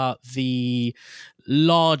talk about the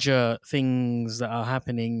larger things that are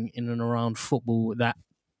happening in and around football that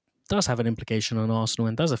does have an implication on Arsenal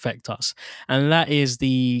and does affect us. And that is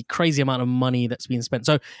the crazy amount of money that's been spent.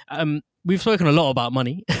 So we've spoken a lot about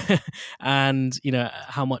money and,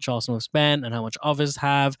 how much Arsenal have spent and how much others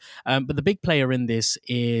have. But the big player in this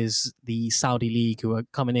is the Saudi League, who are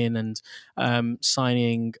coming in and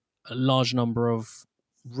signing a large number of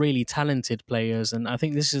really talented players. And I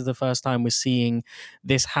think this is the first time we're seeing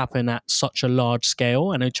this happen at such a large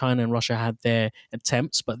scale. I know China and Russia had their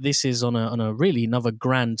attempts, but this is on a really another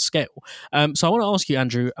grand scale. So I want to ask you,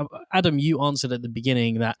 Andrew, Adam, you answered at the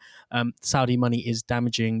beginning that Saudi money is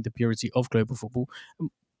damaging the purity of global football.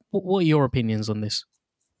 What are your opinions on this?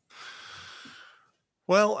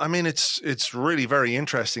 Well, I mean, it's really very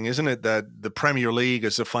interesting, isn't it, that the Premier League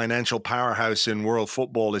as a financial powerhouse in world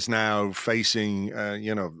football is now facing,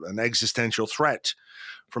 an existential threat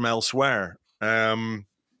from elsewhere. If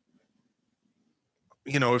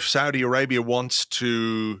Saudi Arabia wants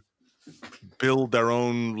to build their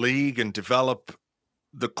own league and develop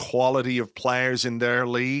the quality of players in their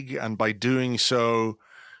league, and by doing so,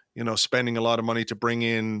 spending a lot of money to bring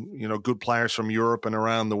in, good players from Europe and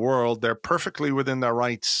around the world, they're perfectly within their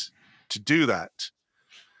rights to do that.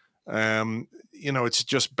 It's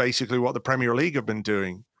just basically what the Premier League have been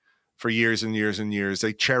doing for years and years and years.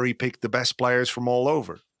 They cherry pick the best players from all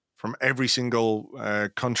over, from every single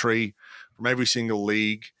country, from every single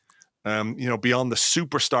league. Beyond the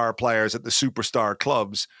superstar players at the superstar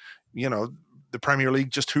clubs, the Premier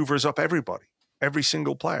League just hoovers up everybody, every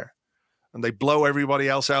single player. And they blow everybody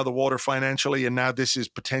else out of the water financially. And now this is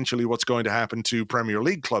potentially what's going to happen to Premier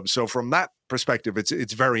League clubs. So from that perspective,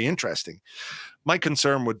 it's very interesting. My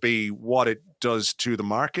concern would be what it does to the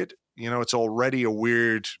market. It's already a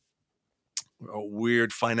weird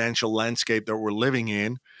financial landscape that we're living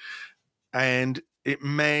in. And it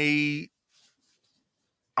may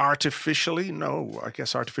artificially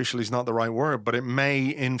is not the right word, but it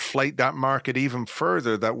may inflate that market even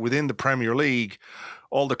further, that within the Premier League,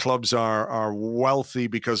 all the clubs are wealthy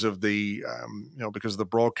because of the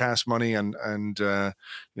broadcast money and the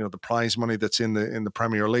prize money that's in the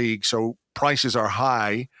Premier League. So prices are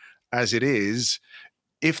high as it is.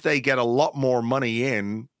 If they get a lot more money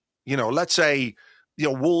in, let's say,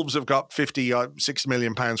 Wolves have got £56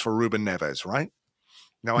 million for Ruben Neves, right?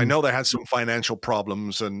 Now, I know they had some financial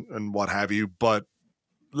problems and what have you, but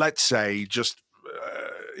let's say just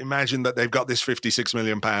imagine that they've got this £56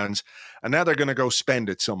 million and now they're going to go spend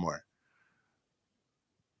it somewhere.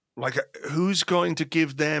 Like, who's going to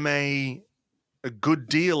give them a good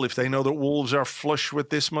deal if they know that Wolves are flush with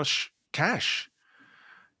this much cash?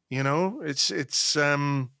 I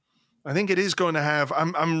think it is going to have.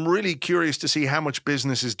 I'm really curious to see how much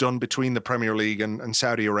business is done between the Premier League and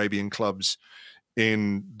Saudi Arabian clubs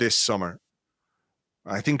in this summer.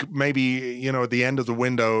 I think maybe, at the end of the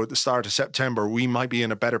window, at the start of September, we might be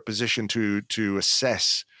in a better position to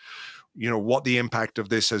assess, what the impact of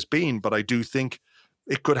this has been. But I do think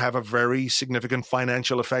it could have a very significant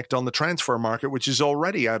financial effect on the transfer market, which is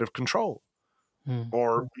already out of control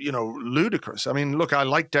or, ludicrous. I mean, look, I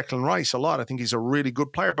like Declan Rice a lot. I think he's a really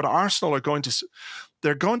good player, but Arsenal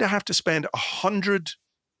they're going to have to spend £100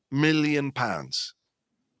 million.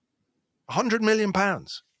 £100 million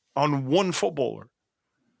on one footballer.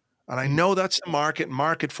 And I know that's the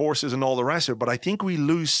market forces and all the rest of it, but I think we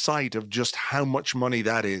lose sight of just how much money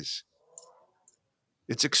that is.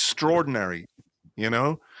 It's extraordinary,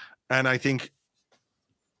 And I think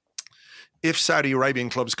if Saudi Arabian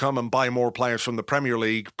clubs come and buy more players from the Premier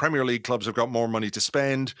League clubs have got more money to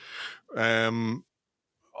spend.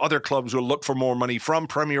 Other clubs will look for more money from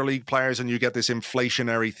Premier League players, and you get this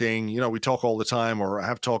inflationary thing. We talk all the time, or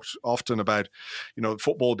have talked often about,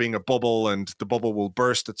 football being a bubble and the bubble will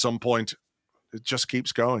burst at some point. It just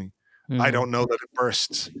keeps going. I don't know that it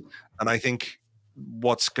bursts. And I think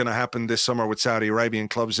what's going to happen this summer with Saudi Arabian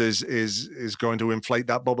clubs is going to inflate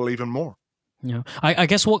that bubble even more. Yeah, I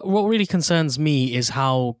guess what really concerns me is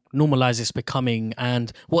how normalized it's becoming,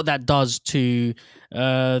 and what that does to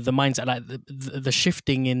the mindset, like the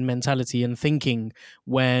shifting in mentality and thinking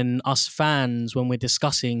when us fans, when we're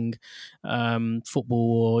discussing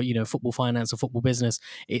football, or football finance or football business,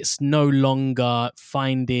 it's no longer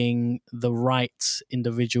finding the right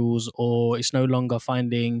individuals, or it's no longer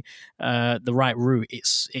finding the right route.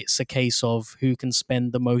 It's a case of who can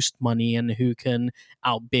spend the most money and who can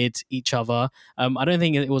outbid each other. I don't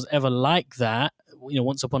think it was ever like that.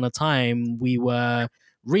 Once upon a time, we were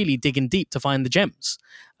really digging deep to find the gems,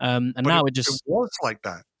 and But now it, it it just. was like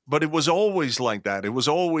that. But it was always like that. It was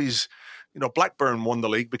always, Blackburn won the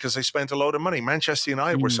league because they spent a load of money. Manchester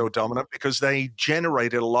United were so dominant because they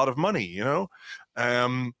generated a lot of money.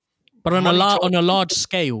 Um, But on a money on a talks. large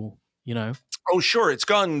scale. Oh, sure. It's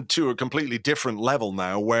gone to a completely different level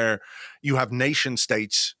now where you have nation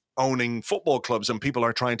states owning football clubs, and people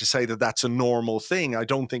are trying to say that that's a normal thing. I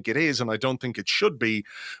don't think it is, and I don't think it should be.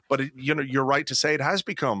 But, you're right to say it has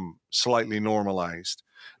become slightly normalized.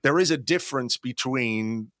 There is a difference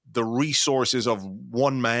between the resources of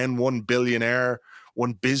one man, one billionaire,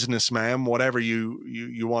 one businessman, whatever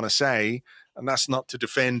you want to say. And that's not to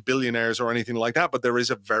defend billionaires or anything like that, but there is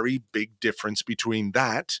a very big difference between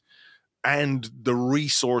that and the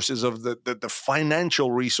resources of the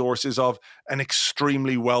financial resources of an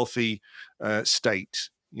extremely wealthy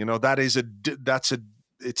state.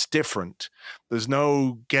 It's different. There's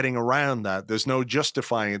no getting around that. There's no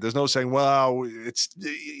justifying it. There's no saying, well,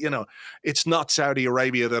 it's not Saudi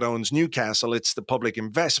Arabia that owns Newcastle. It's the Public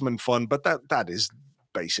Investment Fund, but that is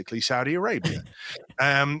basically Saudi Arabia.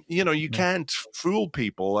 You can't fool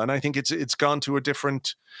people, and I think it's gone to a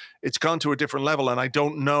different level, and I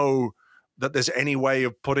don't know that there's any way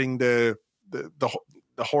of putting the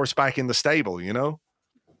horse back in the stable.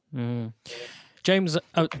 Mm. James,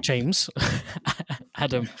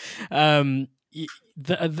 Adam. Um,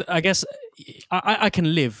 I guess I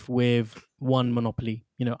can live with one monopoly.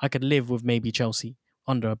 I could live with maybe Chelsea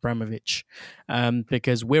under Abramovich,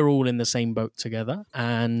 because we're all in the same boat together,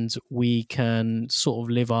 and we can sort of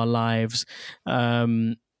live our lives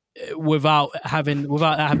without having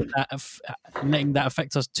that letting that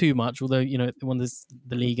affect us too much. Although they won the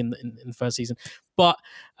league in the first season, but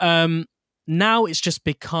now it's just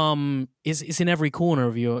become it's in every corner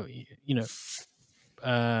of your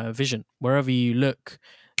vision. Wherever you look,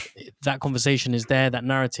 that conversation is there, that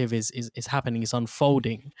narrative is happening, it's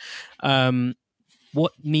unfolding.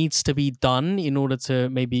 What needs to be done in order to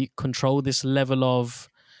maybe control this level of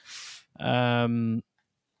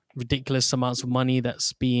ridiculous amounts of money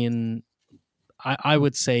that's being, I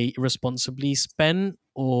would say, irresponsibly spent?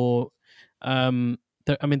 Or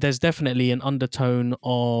there's definitely an undertone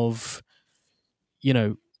of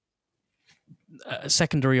a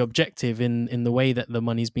secondary objective in the way that the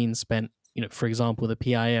money's being spent. For example, the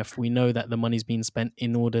PIF, we know that the money's being spent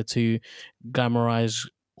in order to glamorize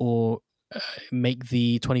or make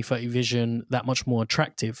the 2030 vision that much more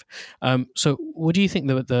attractive. So what do you think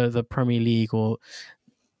the Premier League or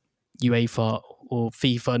UEFA or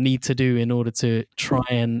FIFA need to do in order to try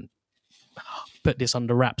and put this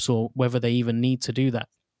under wraps, or whether they even need to do that?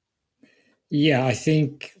 Yeah, I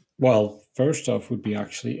think, well, first off would be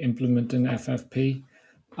actually implementing FFP.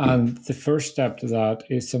 And the first step to that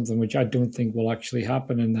is something which I don't think will actually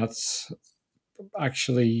happen, and that's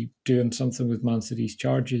actually doing something with Man City's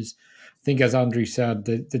charges. I think, as Andrew said,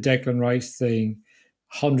 the Declan Rice thing,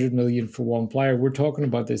 100 million for one player. We're talking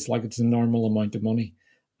about this like it's a normal amount of money,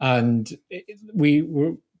 and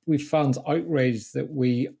we fans outraged that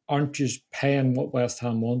we aren't just paying what West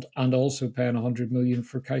Ham want and also paying 100 million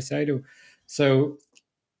for Caicedo. So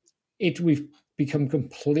we've become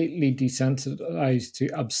completely desensitized to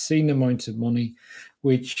obscene amounts of money,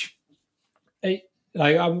 which when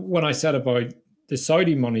I said about the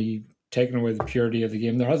Saudi money taking away the purity of the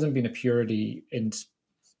game, there hasn't been a purity in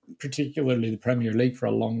particularly the Premier League for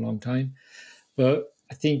a long, long time. But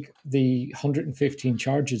I think the 115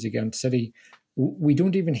 charges against City, we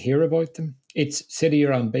don't even hear about them. It's City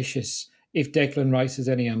are ambitious. If Declan Rice has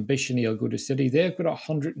any ambition, he'll go to City. They've got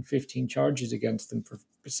 115 charges against them for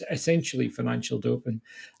essentially financial doping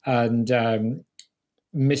and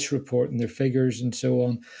misreporting their figures and so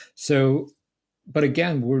on. So, but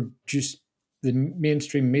again, the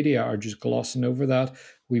mainstream media are just glossing over that.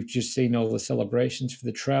 We've just seen all the celebrations for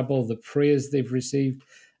the treble, the praise they've received.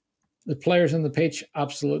 The players on the pitch,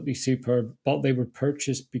 absolutely superb, but they were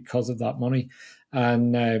purchased because of that money.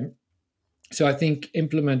 And so I think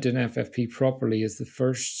implementing FFP properly is the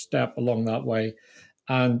first step along that way.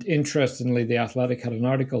 And interestingly, The Athletic had an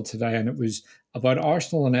article today, and it was about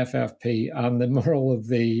Arsenal and FFP. And the moral of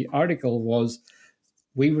the article was,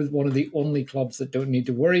 we were one of the only clubs that don't need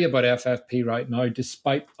to worry about FFP right now,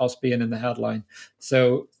 despite us being in the headline.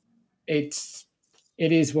 So it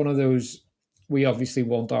is one of those, we obviously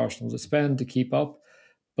want Arsenal to spend to keep up,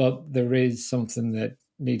 but there is something that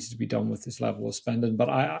needs to be done with this level of spending. But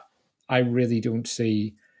I really don't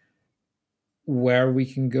see where we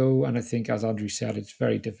can go. And I think, as Andrew said, it's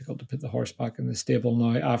very difficult to put the horse back in the stable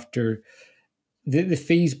now after the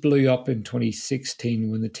fees blew up in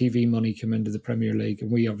 2016 when the TV money came into the Premier League.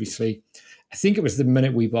 And we obviously, I think it was the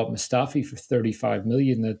minute we bought Mustafi for 35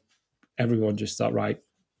 million that everyone just thought, right,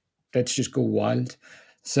 let's just go wild.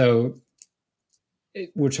 So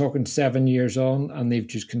we're talking 7 years on, and they've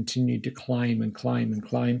just continued to climb and climb and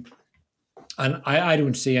climb. And I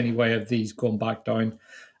don't see any way of these going back down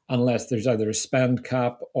unless there's either a spend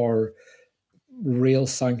cap or real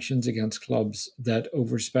sanctions against clubs that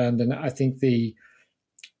overspend. And I think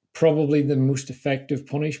probably the most effective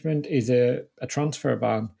punishment is a transfer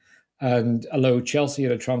ban. And although Chelsea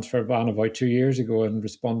had a transfer ban about 2 years ago and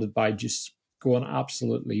responded by just going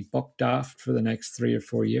absolutely buck daft for the next 3 or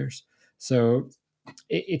 4 years. So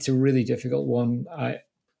it's a really difficult one. I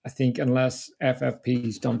think unless FFP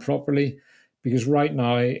is done properly, because right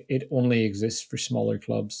now it only exists for smaller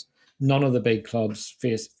clubs. None of the big clubs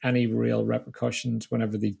face any real repercussions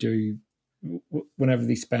whenever they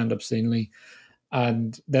spend obscenely.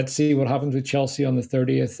 And let's see what happens with Chelsea on the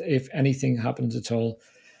 30th, if anything happens at all.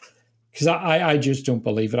 Because I just don't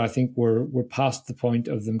believe it. I think we're past the point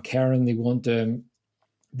of them caring. They want the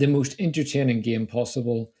most entertaining game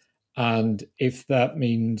possible. And if that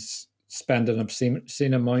means spending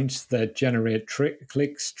obscene amounts that generate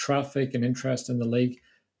clicks, traffic, and interest in the league,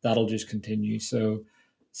 that'll just continue. So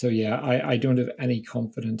yeah, I don't have any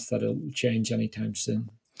confidence that it'll change anytime soon.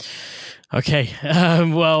 Okay.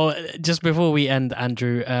 Well, just before we end,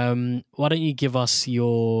 Andrew, why don't you give us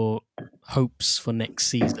your hopes for next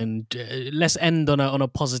season? Let's end on a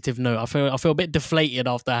positive note. I feel a bit deflated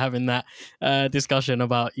after having that discussion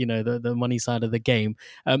about the money side of the game.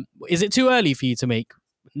 Is it too early for you to make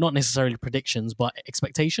not necessarily predictions but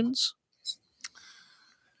expectations?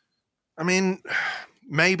 I mean,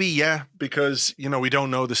 maybe, yeah, because we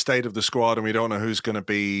don't know the state of the squad and we don't know who's going to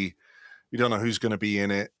be. We don't know who's going to be in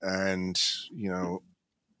it, and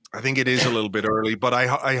I think it is a little bit early. But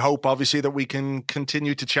I hope, obviously, that we can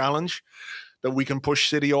continue to challenge, that we can push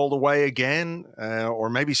City all the way again, or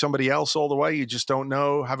maybe somebody else all the way. You just don't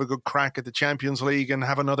know. Have a good crack at the Champions League and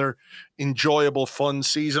have another enjoyable, fun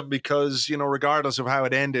season. Because regardless of how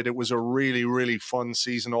it ended, it was a really, really fun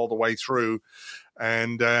season all the way through,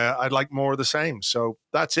 and I'd like more of the same. So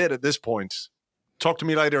that's it at this point. Talk to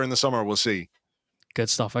me later in the summer. We'll see. Good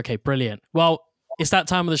stuff. Okay, brilliant. Well, it's that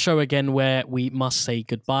time of the show again where we must say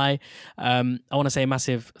goodbye. I want to say a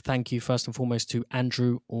massive thank you first and foremost to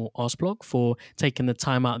Andrew or Arsblog for taking the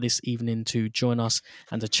time out this evening to join us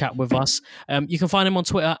and to chat with us. You can find him on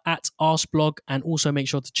Twitter at Arsblog, and also make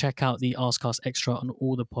sure to check out the Arscast Extra on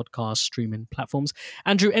all the podcast streaming platforms.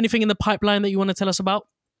 Andrew, anything in the pipeline that you want to tell us about?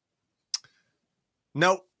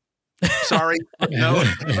 No. Sorry, no.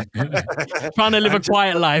 Trying to live a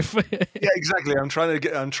quiet life. Yeah, exactly.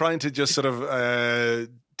 I'm trying to just sort of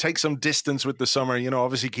take some distance with the summer.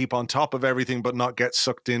 Obviously keep on top of everything, but not get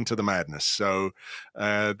sucked into the madness. So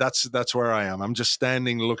that's where I am. I'm just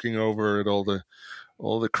standing, looking over at all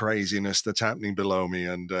the craziness that's happening below me,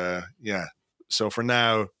 and yeah. So for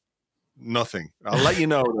now, nothing. I'll let you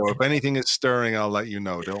know, though. If anything is stirring, I'll let you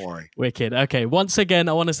know. Don't worry. Wicked. Okay. Once again,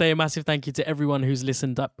 I want to say a massive thank you to everyone who's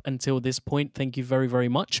listened up until this point. Thank you very, very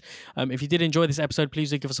much. If you did enjoy this episode,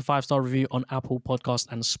 please do give us a 5-star review on Apple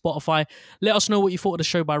Podcasts and Spotify. Let us know what you thought of the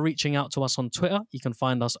show by reaching out to us on Twitter. You can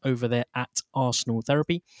find us over there at Arsenal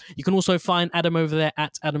Therapy. You can also find Adam over there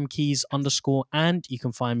at AdamKeys_, and you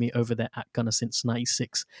can find me over there at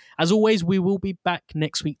GunnerSince96. As always, we will be back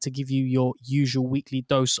next week to give you your usual weekly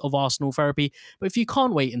dose of Arsenal Therapy. But if you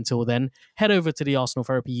can't wait until then, head over to the Arsenal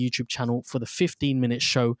Therapy YouTube channel for the 15-minute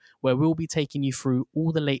show where we'll be taking you through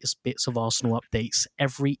all the latest bits of Arsenal updates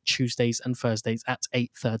every Tuesdays and Thursdays at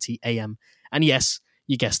 8:30 a.m. And yes,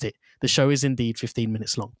 you guessed it, the show is indeed 15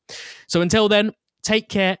 minutes long. So until then, take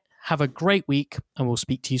care, have a great week, and we'll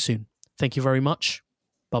speak to you soon. Thank you very much.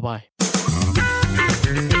 Bye-bye.